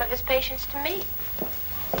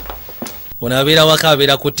 Unabeera waka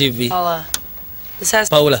abeera ku TV.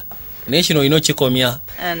 Paula, naye kino olina okikomya.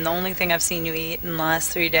 And the only thing I've seen you eat in the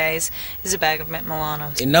last 3 days is a bag of mint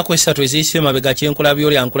Milanos. Ennaku esatu eziyise emabega kyenkulabya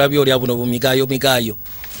olya buno bumigaayo.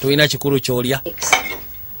 Tolina kikulu ky'olya.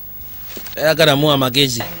 Ayagalamu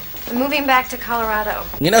amagezi. I'm moving back to Colorado.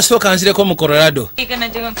 Ngina sooka nzireko mu Colorado. What are you gonna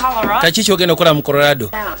do in Colorado? Kaki kyogenda okukola mu Colorado?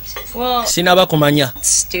 Well, Sinaba kumanya.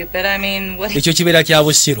 stupid. I mean, what? Ekyo kibeera kya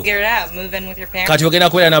busiru. Figure it out. Move in with your parents. Kati ogenda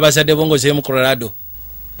kubeera n'abazadde bo ng'ozeeyo mu Colorado.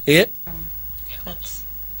 That's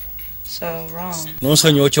so wrong.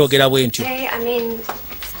 Nonsonyiwa okyogera bwe ntyo. Hey, I mean,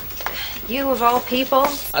 you of all people.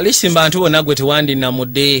 Alisi mbantu bonna gwe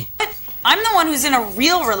tewandinamudde. I'm the one who's in a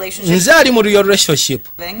real relationship. Nze ali mu real relationship.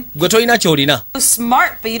 Gwe tolina ky'olina. You're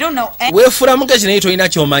smart, but you don't know anything. Weefuula mugezi naye tolina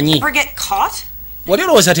ky'omanyi. Ever get caught? Wali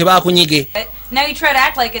olowooza tebaakunyige. Now you try to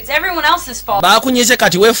act like it's everyone else's fault. Baakunyize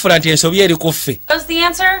kati weefuula nti ensobi eri ku ffe. What's the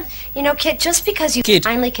answer? You know, Kit, just because you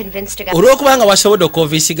finally convinced a guy olw'okubanga wasobodde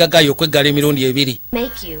okuviisiga gayo okweggala emirundi ebiri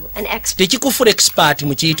make you an expert. tekikufuula expert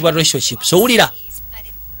mu kiyitibwa relationship. So wulira.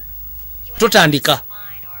 Totandika.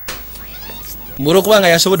 Olw'okubanga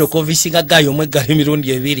yasobodde okuviisiga gayo omweggala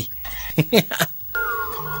emirundi ebiri.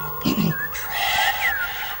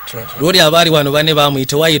 Lwoli abaali wano bane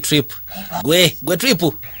baamuyita owaye trip. Gwe trip.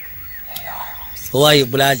 Owaye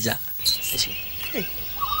bulaza.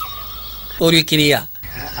 Oli kiriya.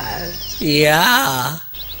 Yeah.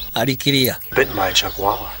 Ali kiriya. Bitten by a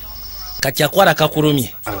chakwala. Kacyakwala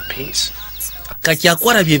kakulumye. I'm a piece.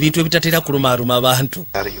 Kacyakwala bye bintu ebitatera kulumaaluma abantu.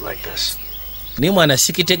 How do you like this? Naye mwana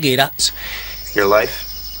sikitegeera. Your life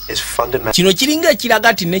is fundamental. Kino kiringa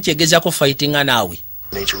ekiraga nti nekyegezako fightinga naawe.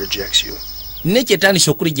 Nature rejects you.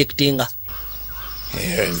 Nekyetandisa okurejectinga.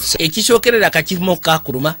 Ekisookerera kakimu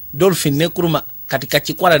kakuluma, dolphin nekuluma, kati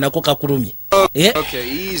kakikwala nako kakulumye.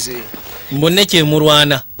 Okay, easy. Mbonne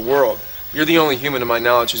kyemulwana. World. You're the only human in my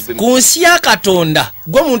knowledge who's been. Ku nsi ya Katonda,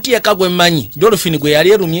 gwe muntu yekka gwe mmanyi, dolphin gwe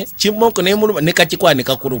yali erumye, kimoko nemuluma ne kakikwala ne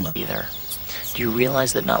kakuluma. Do you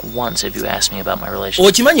realize that not once have you asked me about my relationship?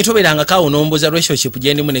 Okimanyi tobeeranga kaawo n'ombuuza relationship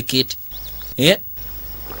gye ndimu ne Kate.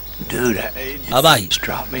 Dude, Abayi.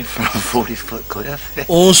 Dropped me from a 40-foot cliff.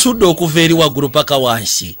 Onsudde okuva eri waggulu paka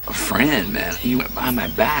wansi. A friend, man. You went behind my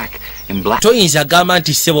back in black. Toyinza gamba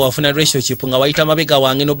nti ssebo wafuna relationship nga wayita mabega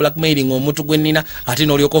wange no blackmailing omuntu gwe nnina ate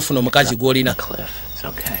n'olyoka ofuna omukazi gw'olina.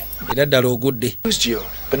 Era ddala ogudde. Used you,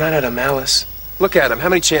 but not out of malice. Look at him. How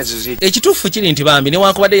many chances is he? Ekituufu kiri nti bambi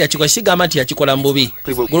newankubadde yakikola sigamba nti yakikola mu bubi.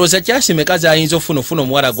 Golooza kyasi mekazi ayinza ofuna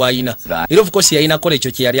omuwala gw'ayina. Era of course yalina kola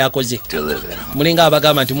ekyo kye yali akoze. Mulinga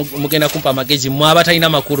abagamba nti mugenda kumpa amagezi mmwe abatalina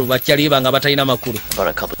makulu bakyaliba nga batalina makulu.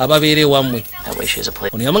 Ababeera ewammwe.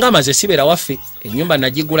 Ono yamugamba nze sibeera waffe. Ennyumba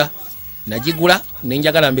nagigula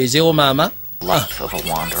nenjagala mbeezeewo maama.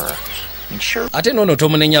 Ate noono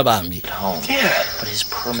tomunenya bambi.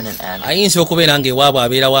 Ayinza okubeera ng'ewaabwe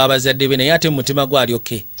abeera w'abazadde be naye ate mu mutima gwe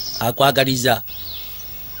alyoke akwagaliza.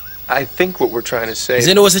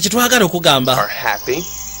 Nze ndowooza kitwagala okugamba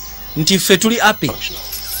nti ffe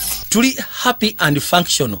tuli happy and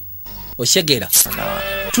functional. Okyegera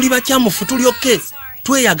tuli bakyamufu tulyoke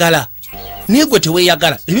tweyagala naye gwe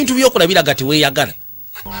teweeyagala ebintu by'okola biraga teweeyagala.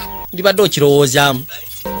 Ndibadde okirowoozaamu.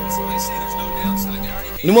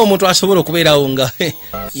 Nimu omuntu asobola okubeerawo nga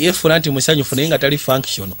yeefuna nti musanyufu naye nga tali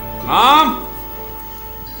functional.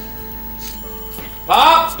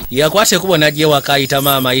 Yakwata ekubo n'ajja ewaka ayita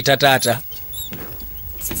maama ayita taata.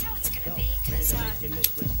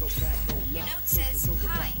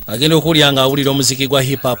 Agenda okuwulira ng'awulira omuziki gwa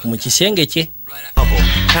hip hop mu kisenge kye.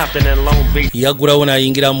 Yaggulawo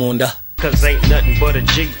n'ayingira munda.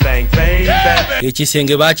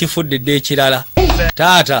 Ekisenge baakifudde dde ekirala.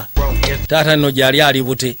 Taata nno gyali ali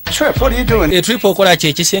bute. Trip okola ki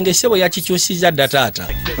ekisenge ssebo yakikyusizza dda taata.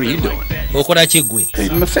 Okola ki ggwe?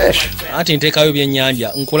 Anti nteekayo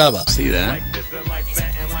byennyanja nkulaba.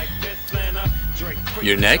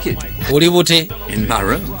 Oli bute?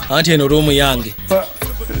 Anti eno ruumu yange.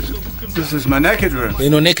 This is my naked room.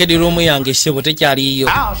 Eno naked room yange ssebo tekyaliyo.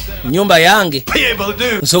 Nyumba yange.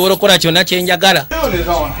 Nsobola okukola kyonna kye njagala.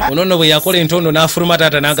 Ono nno bwe yakola entondo n'afuluma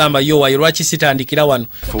taata n'agamba yo wayi lwaki sitandikira wano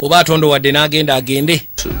oba atondo wadde n'agenda agende.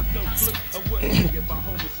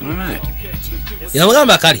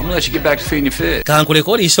 Yamugamba kale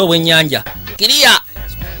kankuleka oliisa obwennyanja. Kiriya.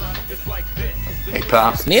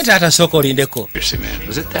 Pop. Naye taata sooka olindeko. Seriously, man,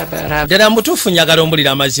 was it that bad? Ddala mutuufu njagala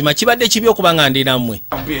ombulira amazima kibadde kibi okuba nga ndi nammwe.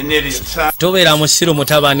 Tobeera musiru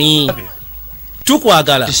mutabani.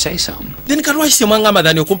 Tukwagala. Just say something. Then kalwakise mwangamba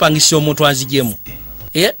dhani okumpangisa omuntu anzijemu.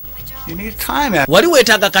 Wali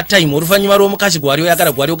weetaaga ka time oluvannyuma lw'omukazi gwali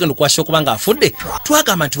oyagala gwali ogenda okwasa okuba nga afudde.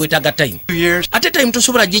 Twagamba nti weetaaga time. Ate time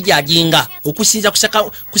tosobola gijajinga okusinza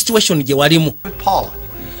ku situation gye walimu.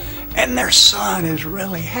 And their son is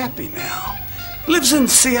really happy now. Lives in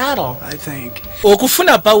Seattle, I think.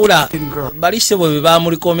 Okufuna Paula balise bwe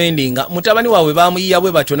baamulikomendinga mutabani waabwe baamuyiya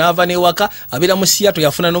bwe batyo n'ava n'ewaka abeera mu Seattle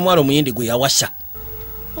yafuna n'omwalo muyindi gwe yawasa.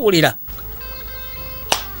 Owulira.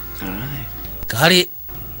 Kale.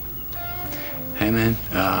 Hey man,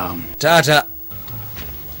 Tata.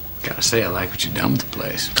 Gotta say I like what you've done with the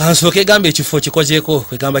place. Kansooke gamba ekifo kikozeeko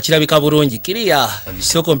kwegamba kirabika bulungi kiriya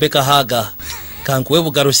soko mpeka haga kankuwe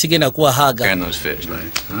bugalo sigenda kuwa haga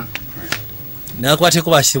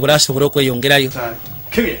nakwateko basibula asobole okweyongerayo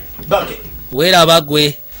weeraba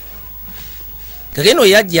gwe kageno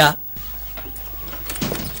yajja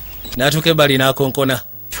n'atuuka ebbali n'akonkona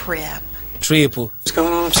trip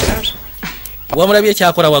wamulabye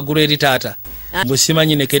ekyakola waggulu eri taata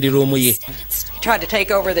busimanyi nekedi room ye tried to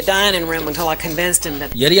take over the dining room until I convinced him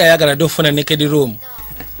that yali ayagala dofuna naked room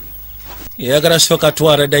yagala soka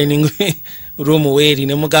twara dining room weeri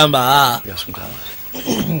ne mugamba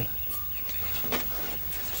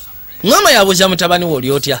mama yabuza mutabani wo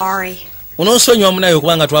lyotya unosonywa munayo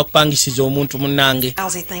kubanga twakupangisiza omuntu munnange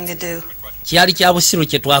kyali kya busiru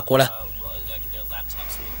kye twakola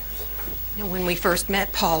when we first met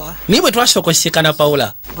Paula niwe twasokosekana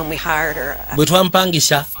Paula when we hired her bwe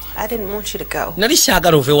twampangisa I didn't want you to go nali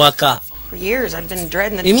syagala ove waka for years I've been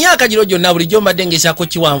dreading the emyaka giro gyonna bulijjo mbadde ngezaako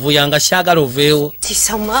kiwanvuyanga syagala oveewo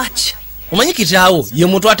so much omanyi kitaawo ye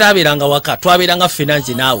muntu ataabeeranga waka twabeeranga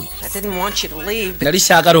finanzi naawe I didn't want you to leave nali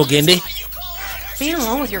syagala ogende being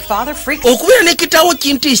alone with your father freaked okubeera ne kitaawo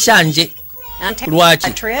kintiisa nje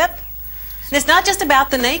lwaki it's not just about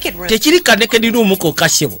the naked room tekiri ka naked room ko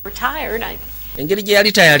kasebo engeri gye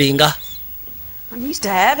yali tayalinga I'm used to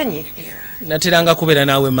having you here nateranga kubeera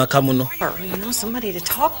naawe maka muno somebody to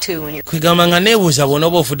talk to when you're kwegamba nga neebuuza bwona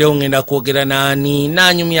oba ofuddewo ngenda kwogera naani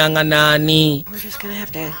naanyumyanga naani we're just gonna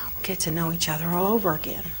have to get to know each other all over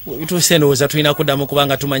again bituuse ndowooza tulina kuddamu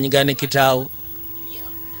kubanga tumanyigana ne kitaawo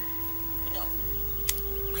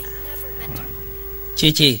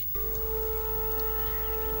kiki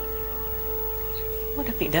what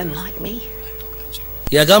if he doesn't like me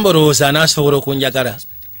yagamba olowooza anaasobola okunjagala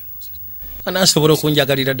anaasobola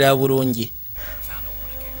okunjagalira ddala bulungi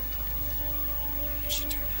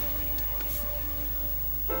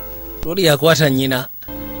luli yakwata nnyina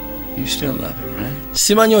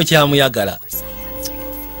simanyi okyamuyagala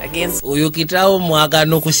oyo kitaawo mwagala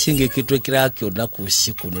n'okusinga ekintu ekirala kyonna ku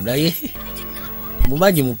nsi kuno naye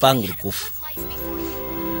mumanyi mupangulukufu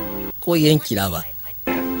ko ye nkiraba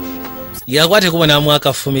yakwate kubona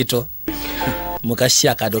mwaka fumito mukasi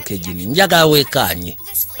akadoke jini njaga wekanye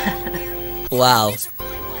wow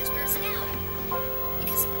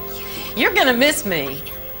you're gonna miss me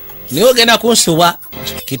niwe genda kunsuba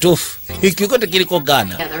kitufu ikiko tekiliko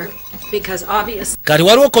gana because obvious kali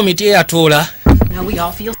waliwo komiti eyatuula now we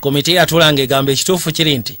all feel komiti eyatuula ng'egamba ekituufu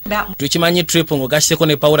kiri nti tukimanyi trip ng'ogasseko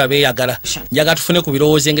ne Paula beeyagala njaga tufune ku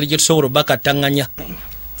birowoozo engeri gye tusobola obbakattaŋŋanya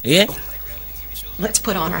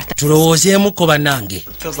tulowoozeemuko bannange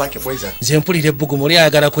nze mpulira ebbugumu oli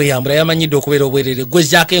ayagala kweyambula yamanyidde okubeera obwerere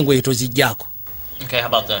gwezaako engoye toziggyako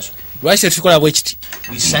lwaki tetukola bwe kiti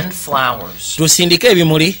tusindike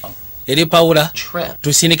ebimuli eri Paula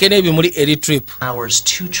tusindike n'ebimuli eri trip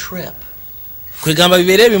kwegamba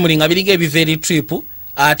bibeere ebimuli nga biringa ebiva eri trip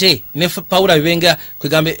ate ne Paula bibenga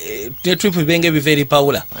kwegamba ne trip bibenga ebiva eri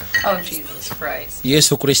Paula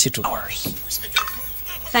Yesu Kristo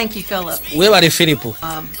Thank you, Philip. Webale Philip.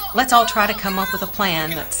 Let's all try to come up with a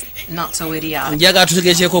plan that's not so idiotic. Njaga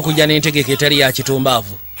tutegezeeko okujja n'entegeka etali ya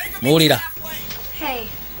kitumbaavu. Muwulira? Hey.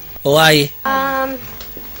 Owaye.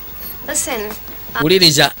 Listen.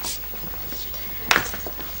 Wuliriza.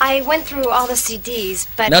 I went through all the CDs,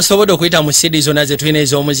 but nasobodde okuyita mu CD zonna ze tulina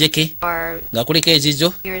ez'omuziki nga kuliko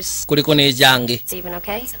ezizo kuliko n'ezange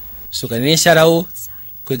soka nensalawo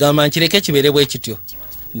kwegamba nkireke kibeere bwe kityo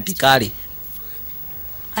nti kale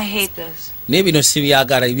I hate this. N'ebino si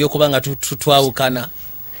byagala ebyokuba nga tutwawukana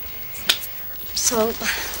so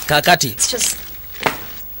kakati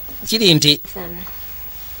kiri nti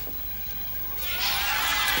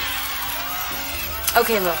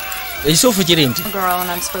okay, look. ekituufu kiri nti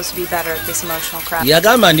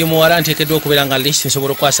yagamba ndi muwala nteekeddwa okubeera nga list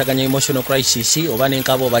nsobola okwasaganya emotional crisis oba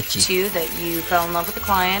nenkaba oba ki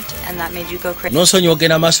nonsonyiwa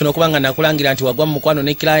ogenda maaso n'okuba nga nakulangira nti wagwa mu mukwano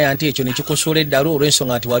ne client ekyo ne kikusuula eddalu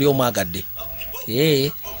olw'ensonga nti wali omwagadde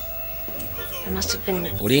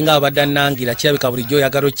olinga abadde annangira kirabika bulijjo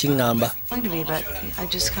oyagala okiŋŋamba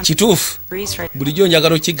kituufu bulijjo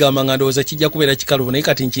njagala okigamba nga ndowooza kijja kubeera kikalubu naye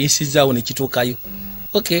kati nkiyisizaawo ne kituukayo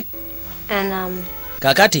okay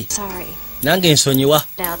kakati nange nsonyiwa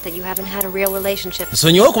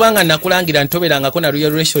nsonyiwa okubanga nakulangira ntoberangako na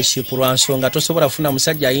real relationship lwa nsonga tosobola kufuna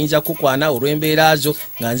musajja ayinza kukwana olw'embeera zo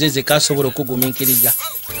nga nze zekasobola okugumiikiriza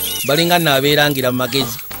balinga naabeerangira mu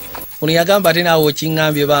magezi ono yagamba ate naawe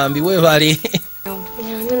okiŋŋambye bambi webale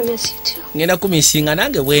ngenda kumisinga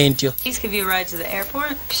nange bwe ntyo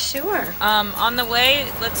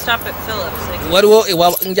waliwo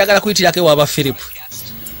njagala kuyitirako ewaaba Philipu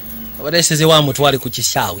abateeseze wa mutwale ku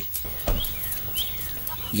kisaawe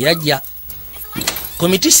yajja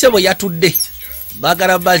komiti sebo yatudde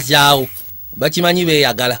baagala bazaawo bakimanyi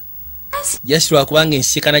beeyagala just lwakubanga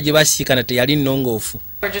ensiikana gye basiikana teyali nnongoofu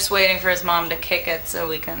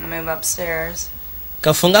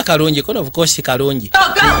kafunga kalungi kono obukosi kalungi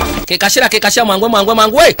kekasira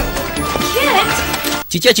mwangwe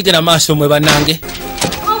kiki ekigenda maaso mwe bannange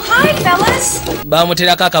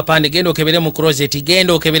bamuterako akapande genda okebere mu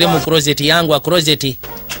closet yangwa closet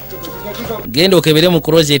genda okebere mu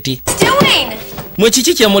closet mwe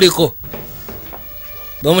kiki kyemuliko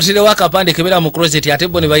bamuterewo akapande kebera mu closet ate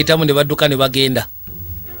bo ne bayitamu ne badduka ne bagenda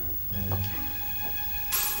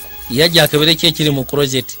yajja akebere ki ekiri mu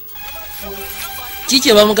closet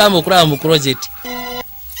kiki bamugamba okulaba mu closet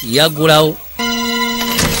yagulawo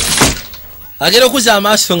agera okuza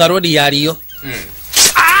amaaso nga rodi yaliyo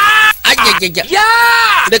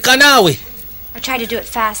leka naawe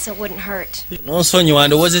nonsonyiwa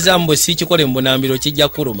ndowoozezaamu bwe siikikole mu bunambiro kijja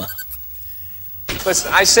kuluma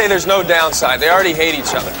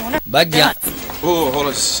bajja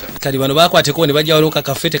kali bano bakwateko ne bajja waliwo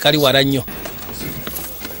kakafe tekali wala nnyo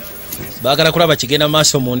baagala kulaba kigenda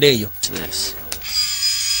maaso munda eyo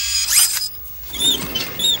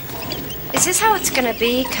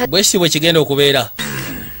bwesi bwe kigenda okubeera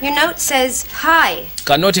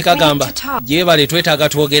kanoti kagamba gyebale twetaaga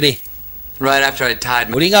twogere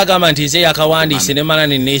olinga agamba nti nze yakawandiise ne mala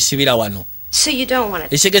neneesibira wano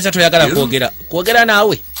ekitegeeza toyagala kwogera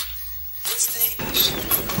naawe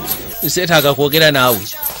seetaaga kwogera naawe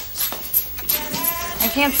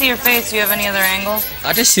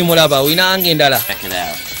ate simulaba oyinanga endala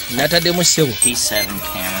nataddemu ssebo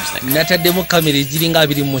nataddemu kamera eziringa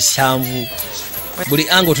 27 buli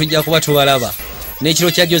ango tujja kuba tubalaba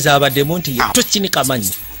n'ekiro kyajjo zaabaddemu nti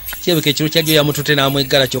tokinikamanyi kyebeka ekiro kyajjo yamutute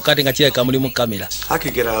n'amweggala kyokka ate nga kirabika mulimu kamera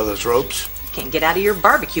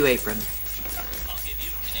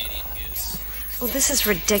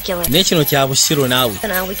n'ekino kya busiru naawe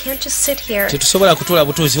tetusobola kutuula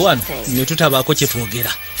butuuzi wano ne tutabaako kye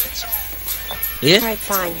twogera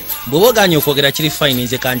bw'oba oganye okwogera kiri fine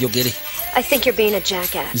nze kanjogere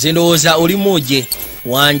nze ndowooza oli muuje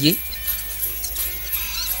wange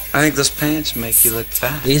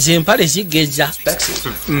ezo empale zigeza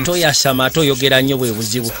toyasama ate oyogera nnyo bwe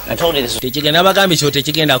buzibu tekigenda bagambye kyo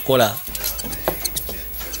tekigenda kukola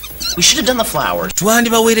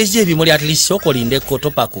twandibaweereza ebimuli atlist okolindeko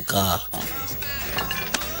topakuka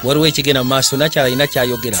waliwo ekigenda mu maaso nakyala alina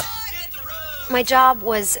kyayogera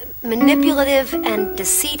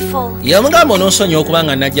yamugamba ononsonyiwa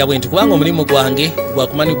okubanga najja bwe nti kubanga omulimu gwange gwa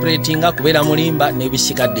kumanipulatinga kubeera mulimba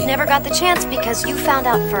n'ebisigadde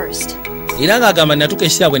era ng'agamba natuka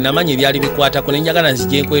essira bwe namanya ebyali bikwatako nenjagala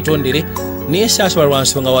nzije nkwetondere naye saasobola lwa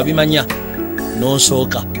nsonga wabimanya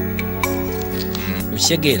nonsooka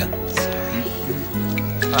okitegeera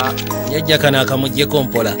yajja kano akamuggyeko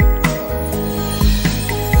mpola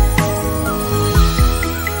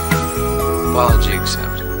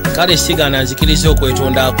kale sigana nzikiriza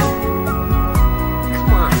okwetondako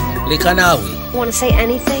leka naawe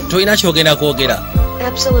tolina kyogenda kwogera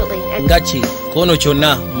nga ki kono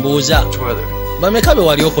kyonna mbuuza bameka be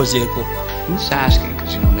wali okozeeko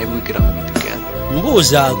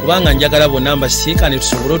mbuuza kubanga njagala bonna mbasiikane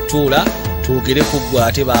tusobole otutuula twogere ku ggwe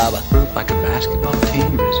ate baaba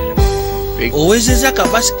owezeza ka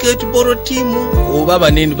basketball team oba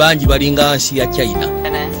banene bangi balinga nsi ya China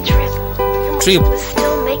trip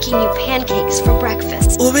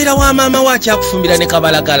obeera wa maama wa akyakufumbira ne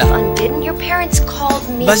kabalagala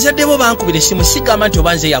bazadde bo bankubira essimu sigamba nti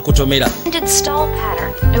oba nze yakutomera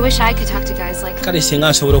kale singa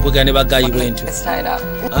nsobola okwogera ne bagayi bwe ntyo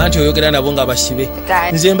anti oyogera nabo nga basibe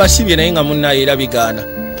nze mbasibye naye nga munnayo era bigaana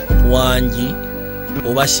wangi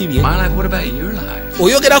obasibye. My life, what about your life?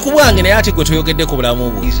 Oyogera ku bwange naye ate gwe toyogedde ku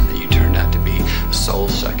bulamu bwo. You turned out to be a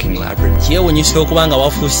soul-sucking labyrinth. Kyewunyisa okubanga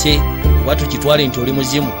wafuuse oba tukitwale nti oli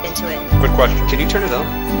muzimu. Quick question. Can you turn it on?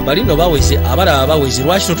 Balino baweze abalaba baweze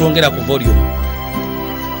lwaki totongera ku volume?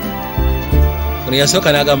 Ono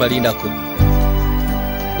yasooka n'agamba lindako.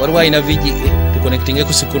 Waliwo alina VJ tuconnectinge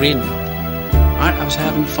ku screen. I was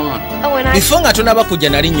having fun. Oh, and Before nga tonaba kujja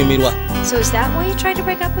nali nnyumirwa. So is that why you tried to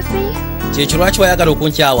break up with me? Kyekyo lwaki wayagala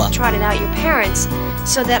okunkyawa? Trotted out your parents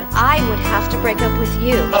so that I would have to break up with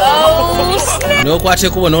you. Oh, snap! N'okwata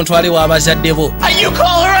ekkubo n'ontwala ew'abazadde bo. You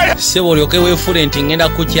call her? Ssebo olyoke weefule nti ngenda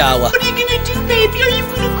kukyawa. What are you gonna do, baby? Are you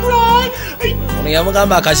gonna cry? Ono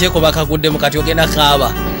yamugamba akaseeko bakaguddemu kati ogenda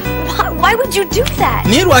kaaba. Why would you do that?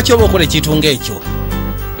 Naye lwaki oba okola ekintu ng'ekyo?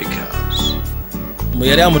 Mwe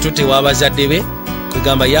yali amututte ew'abazadde be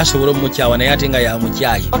kwegamba ye asobola omukyawa naye ate nga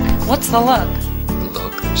yamukyaye. What's the look?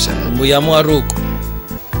 Mbu yamuwa ruuku.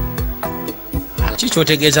 Ki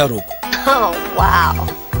ky'otegeeza ruuku? Oh, wow.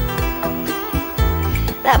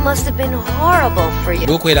 That must have been horrible for you.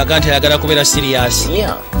 Ruuku eraga nti ayagala kubeera siriyasi.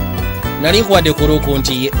 Nali nkuwadde ku ruuku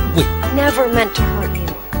nti ye gwe. Never meant to hurt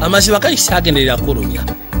you. Amaziba kayise agenderera kulumya.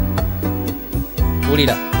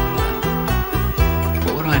 Wulira.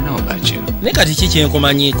 What do I know about you? Ne kati ki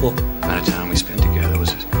kyenkumanyiiko? Amount of time we spent together was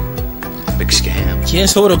a big scam.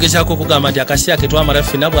 Kyensobola okugezaako okugamba nti akaseera ke twamala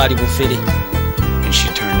ffenna bwali bufere. And she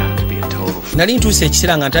turned out to be a total fool. Nali ntuuse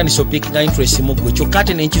ekiseera nga ntandise opiikinga interest mu ggwe kyokka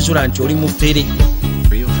ate ne nkizuula nti oli mufere.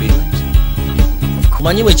 Real feelings?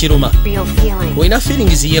 Kumanyi bwe kiruma? Real feelings. Olina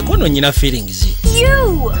feelings yeko no nyina feelings.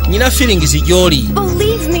 You! Nyina feelings gy'oli.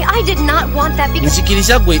 Believe me, I did not want that because...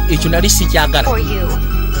 Nzikiriza gwe ekyo nali sikyagala. For you.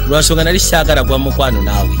 Lwansonga nali sikyagala gwa mukwano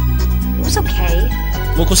naawe. It was okay.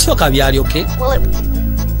 Mu kusooka byali okay? Well,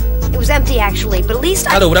 it was empty actually, but at least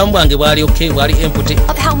kale obulamu bwange bwali okay, bwali empty.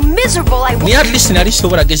 Of how miserable I was. Naye at least nali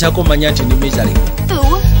sobola gezaako manya nti ndi miserable.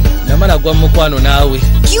 Boo. Namala gwa mukwano naawe.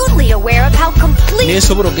 Acutely aware of how complete...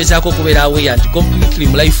 Nesobola okugezaako okubeera aweya nti completely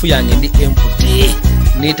mu life yange ndi empty.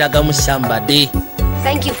 Neetaagamu somebody.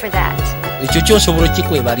 Thank you for that. Ekyo ky'osobola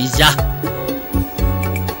okikwebaliza.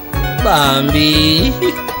 Bambi.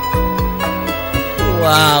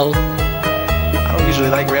 Wow. I don't usually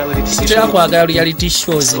like reality TV shows. Kwagala reality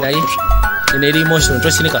shows naye ene emotion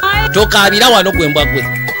tosinika. Tokaabira wano gwe mbwa gwe.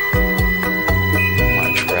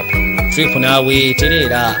 Trip naawe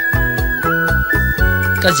terera.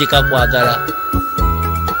 Kazi kakwagala.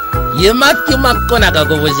 Ye makona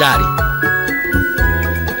kagobozaali.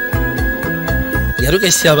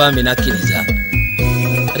 Yaruke siyabambi nakkiriza.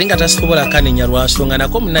 Ate nga tasobola kanenya lwansonga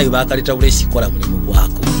nako munayo baakaleta bulesi kola mulimu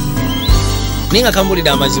gwako. Ninga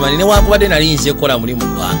kambulira amazima ne wakubadde nali nze kola mulimu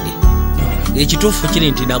gwange. Ekituufu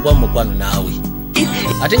kiri nti nagwa mukwano naawe.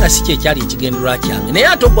 Ate nga si kyekyali ekigendera kyange naye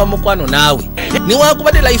ate ogwa mukwano naawe. Ne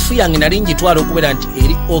wakubadde life yange nali ngitwala okubeera nti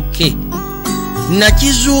eri okay.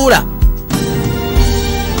 Nakizuula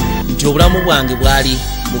nti obulamu bwange bwali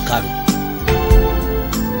bukalu.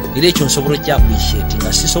 Era ekyo nsobola okya appreciate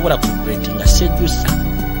nga sisobola kugreti nga sejjusa.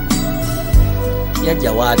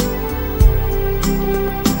 Yajja waali.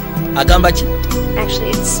 Agamba ki?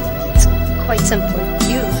 Actually, it's quite simple.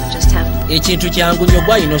 You just have to... Ekintu kyangu nnyo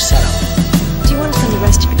gwa ino salawo. Do you want to spend the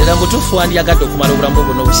rest of your... Ddala mutuufu wandyagadde okumala obulamu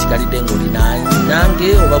bwonna obusigalidde ng'oli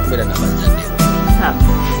nange oba kubeera n'abazadde.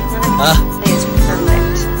 It's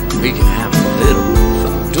perfect. We can have a little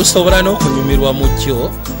fun. Tusobola n'okunyumirwa mu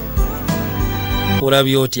kyo.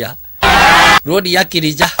 Olabye otya? Rodi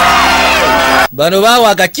yakkiriza. Bano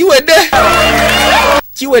baawaga kiwedde.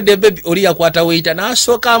 Kiwedde baby oli yakwata weita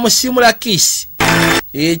n'asooka amusimula kiss.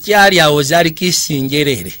 Ekyali awo zaali kiss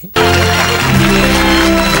njerere.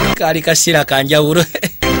 Kaali kaseera kanjawulo.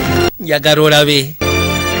 Njagala olabe.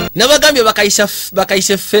 Nabagambye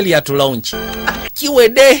bakayise failure to launch.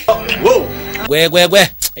 Kiwedde. Gwe.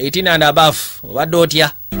 18 and above. Obadde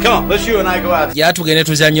otya? Come on, let's you and I go out. Ya tugende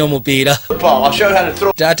tuzanye omupiira. I'll show you how to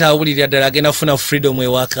throw. Tata awulira ddala agenda funa freedom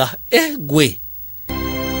ewaka. Gwe.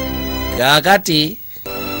 Kakati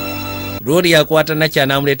Rodi yakwata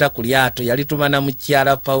nakyanamuleeta ku lyato yalitumana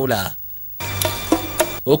mukyala Paula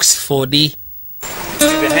Oxford.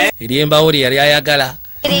 Eryembawo lye yali ayagala.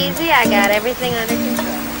 Easy, I got everything under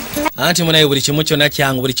control. Anti munaye buli kimu kyonna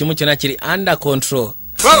kyangu, buli kimu kyonna kiri under control.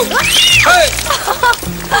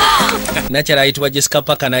 Nakyala ayitibwa Jessica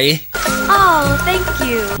Parker naye. Oh,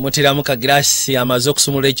 thank you. Mutiramu kagirasi amaze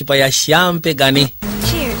okusumulula ecupa ya champagne gani.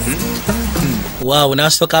 Cheers. Wow,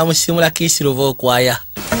 nasooka amusimula kiisi luva okwaya.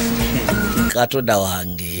 Katonda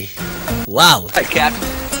wange. Wow. Hi, Cap.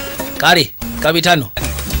 Kale, kapitano.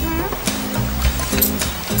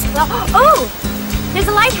 Oh! There's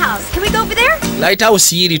a lighthouse. Can we go over there?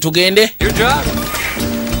 Lighthouse yiri tugende. Your job.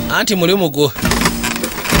 Anti mulimu gwo.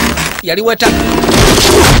 Yali weta.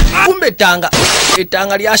 Kumbe tanga.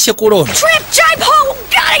 Etanga lyashe kulono. Trip, jibe hole.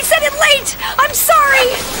 God, I said it late. I'm sorry.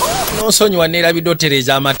 Nonsonyiwa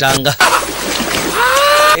nerabidotereza amatanga.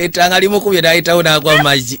 Etanga limukubye nayitawo n'agwa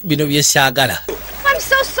mazzi bino byesagala. I'm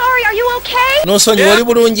so sorry. Are you okay? Nonsonyiwa oli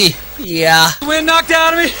bulungi. Yeah. The wind knocked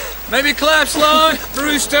out of me. Maybe collapsed low.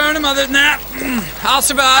 Bruised sternum. Other than that, I'll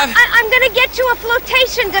survive. I'm gonna get you a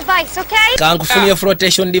flotation device, okay? Kankufunye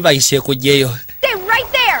flotation device ekujjeyo. Stay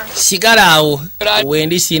right there. Sigala awo.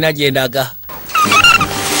 Wendi siina gyendaga.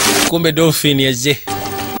 Kumbe dolphin eze.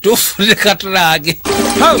 Tufune katulage.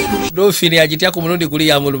 Dolphin agitya ku mulundi guli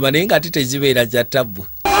ya muluma naye nga tezibeera za tabu.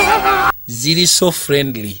 Ziri so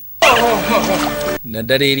friendly.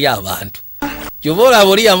 Naddala eri abantu. Kyova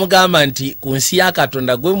oli yamugamba nti ku nsi ya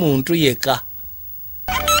Katonda gwe muntu yeka.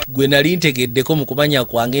 Gwe nali ntegeddeko mu kumanya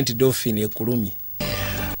kwange nti dolphin ekulumye.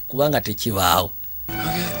 Kubanga tekibaawo.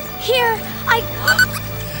 Here,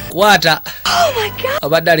 Kwata. Oh my God.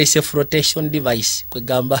 Abadde alese flotation device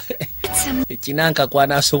kwegamba ekinanka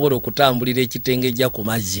kwanasobola okutambulira ekitengejja ku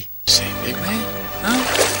mazzi.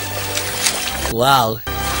 Wow.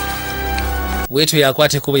 Wetu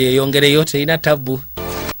yakwate kuba yeyongereyo terina tabu.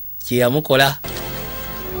 Kyeyamukola.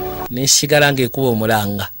 Nesigala ng'ekuba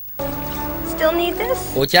omulanga. Still need this?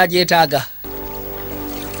 Okyagyetaaga?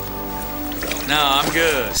 No, I'm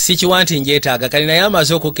good. Sikiwa nti ngyetaaga kali naye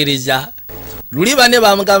amaze okukkiriza. Luli banne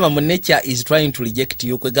bamugamba mu nature is trying to reject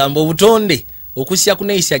you kwegamba obutonde okusya ku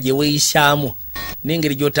neisya gye weeyisaamu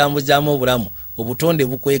n'engeri gy'otambuzaamu obulamu obutonde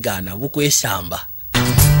bukwegaana bukwesamba.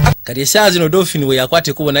 Kati esaawa zino dolphin we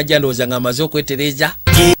yakwate kubo najja ndowooza nga amaze okwetereza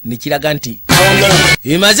nekiraga nti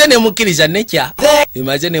emaze nemukkiriza nature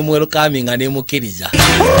emaze nemwelukami nga nemukkiriza.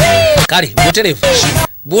 Kale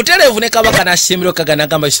buterevu ne kabaka nasembero kagana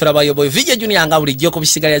gamba isora bayoboye VJ Junior nga bulijjo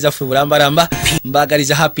kubisigalya zaffe bulambalamba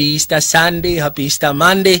mbagaliza happy Easter Sunday, happy Easter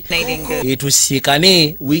Monday.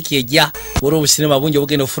 Etusikane wiki ejja woro obusinema bungi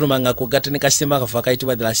obugenda ofuluma nga kugatta ne kasema kafa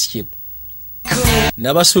kayitibwa The Last Ship.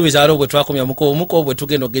 Nabasuubiza alo bwe twakomya muko bwe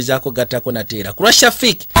tugenda ogezaako gattako nateera. Ku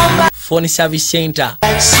Shafik Phone Service Center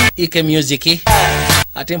Ike Music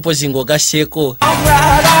ate mpozi ng'ogasseeko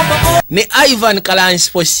ne Ivan Kalanzi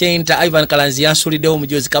Sports Center. Ivan Kalanzi yansuuliddewo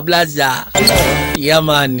omujozi kablaza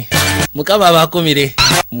yamani mukama abakomire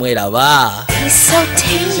mweraba. He's so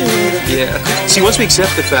tame. Yeah. See, once we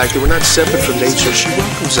accept the fact that we're not separate from nature, she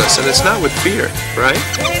welcomes us, and it's not with fear, right?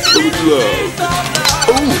 But with love.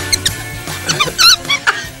 Oh.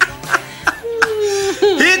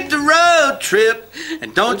 Hit the road trip,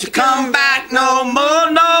 and don't you come back no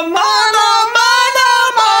more, no more, no more,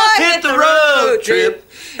 no more. Hit the road trip,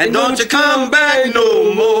 and don't you come back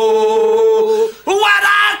no more.